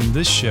can find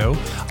this show: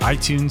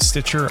 iTunes,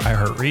 Stitcher,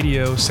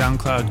 iHeartRadio,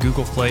 SoundCloud,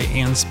 Google Play,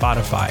 and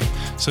Spotify.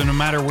 So no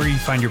matter where you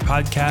find your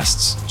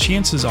podcasts,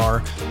 chances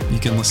are you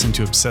can listen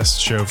to Obsessed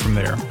Show from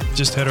there.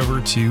 Just head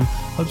over to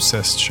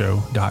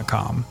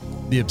obsessedshow.com.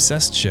 The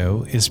Obsessed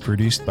Show is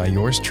produced by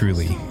yours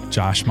truly,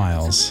 Josh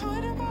Miles.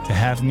 To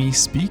have me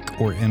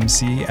speak or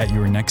MC at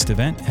your next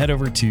event, head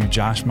over to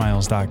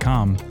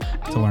joshmiles.com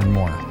to learn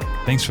more.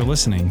 Thanks for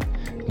listening.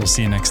 We'll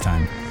see you next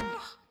time.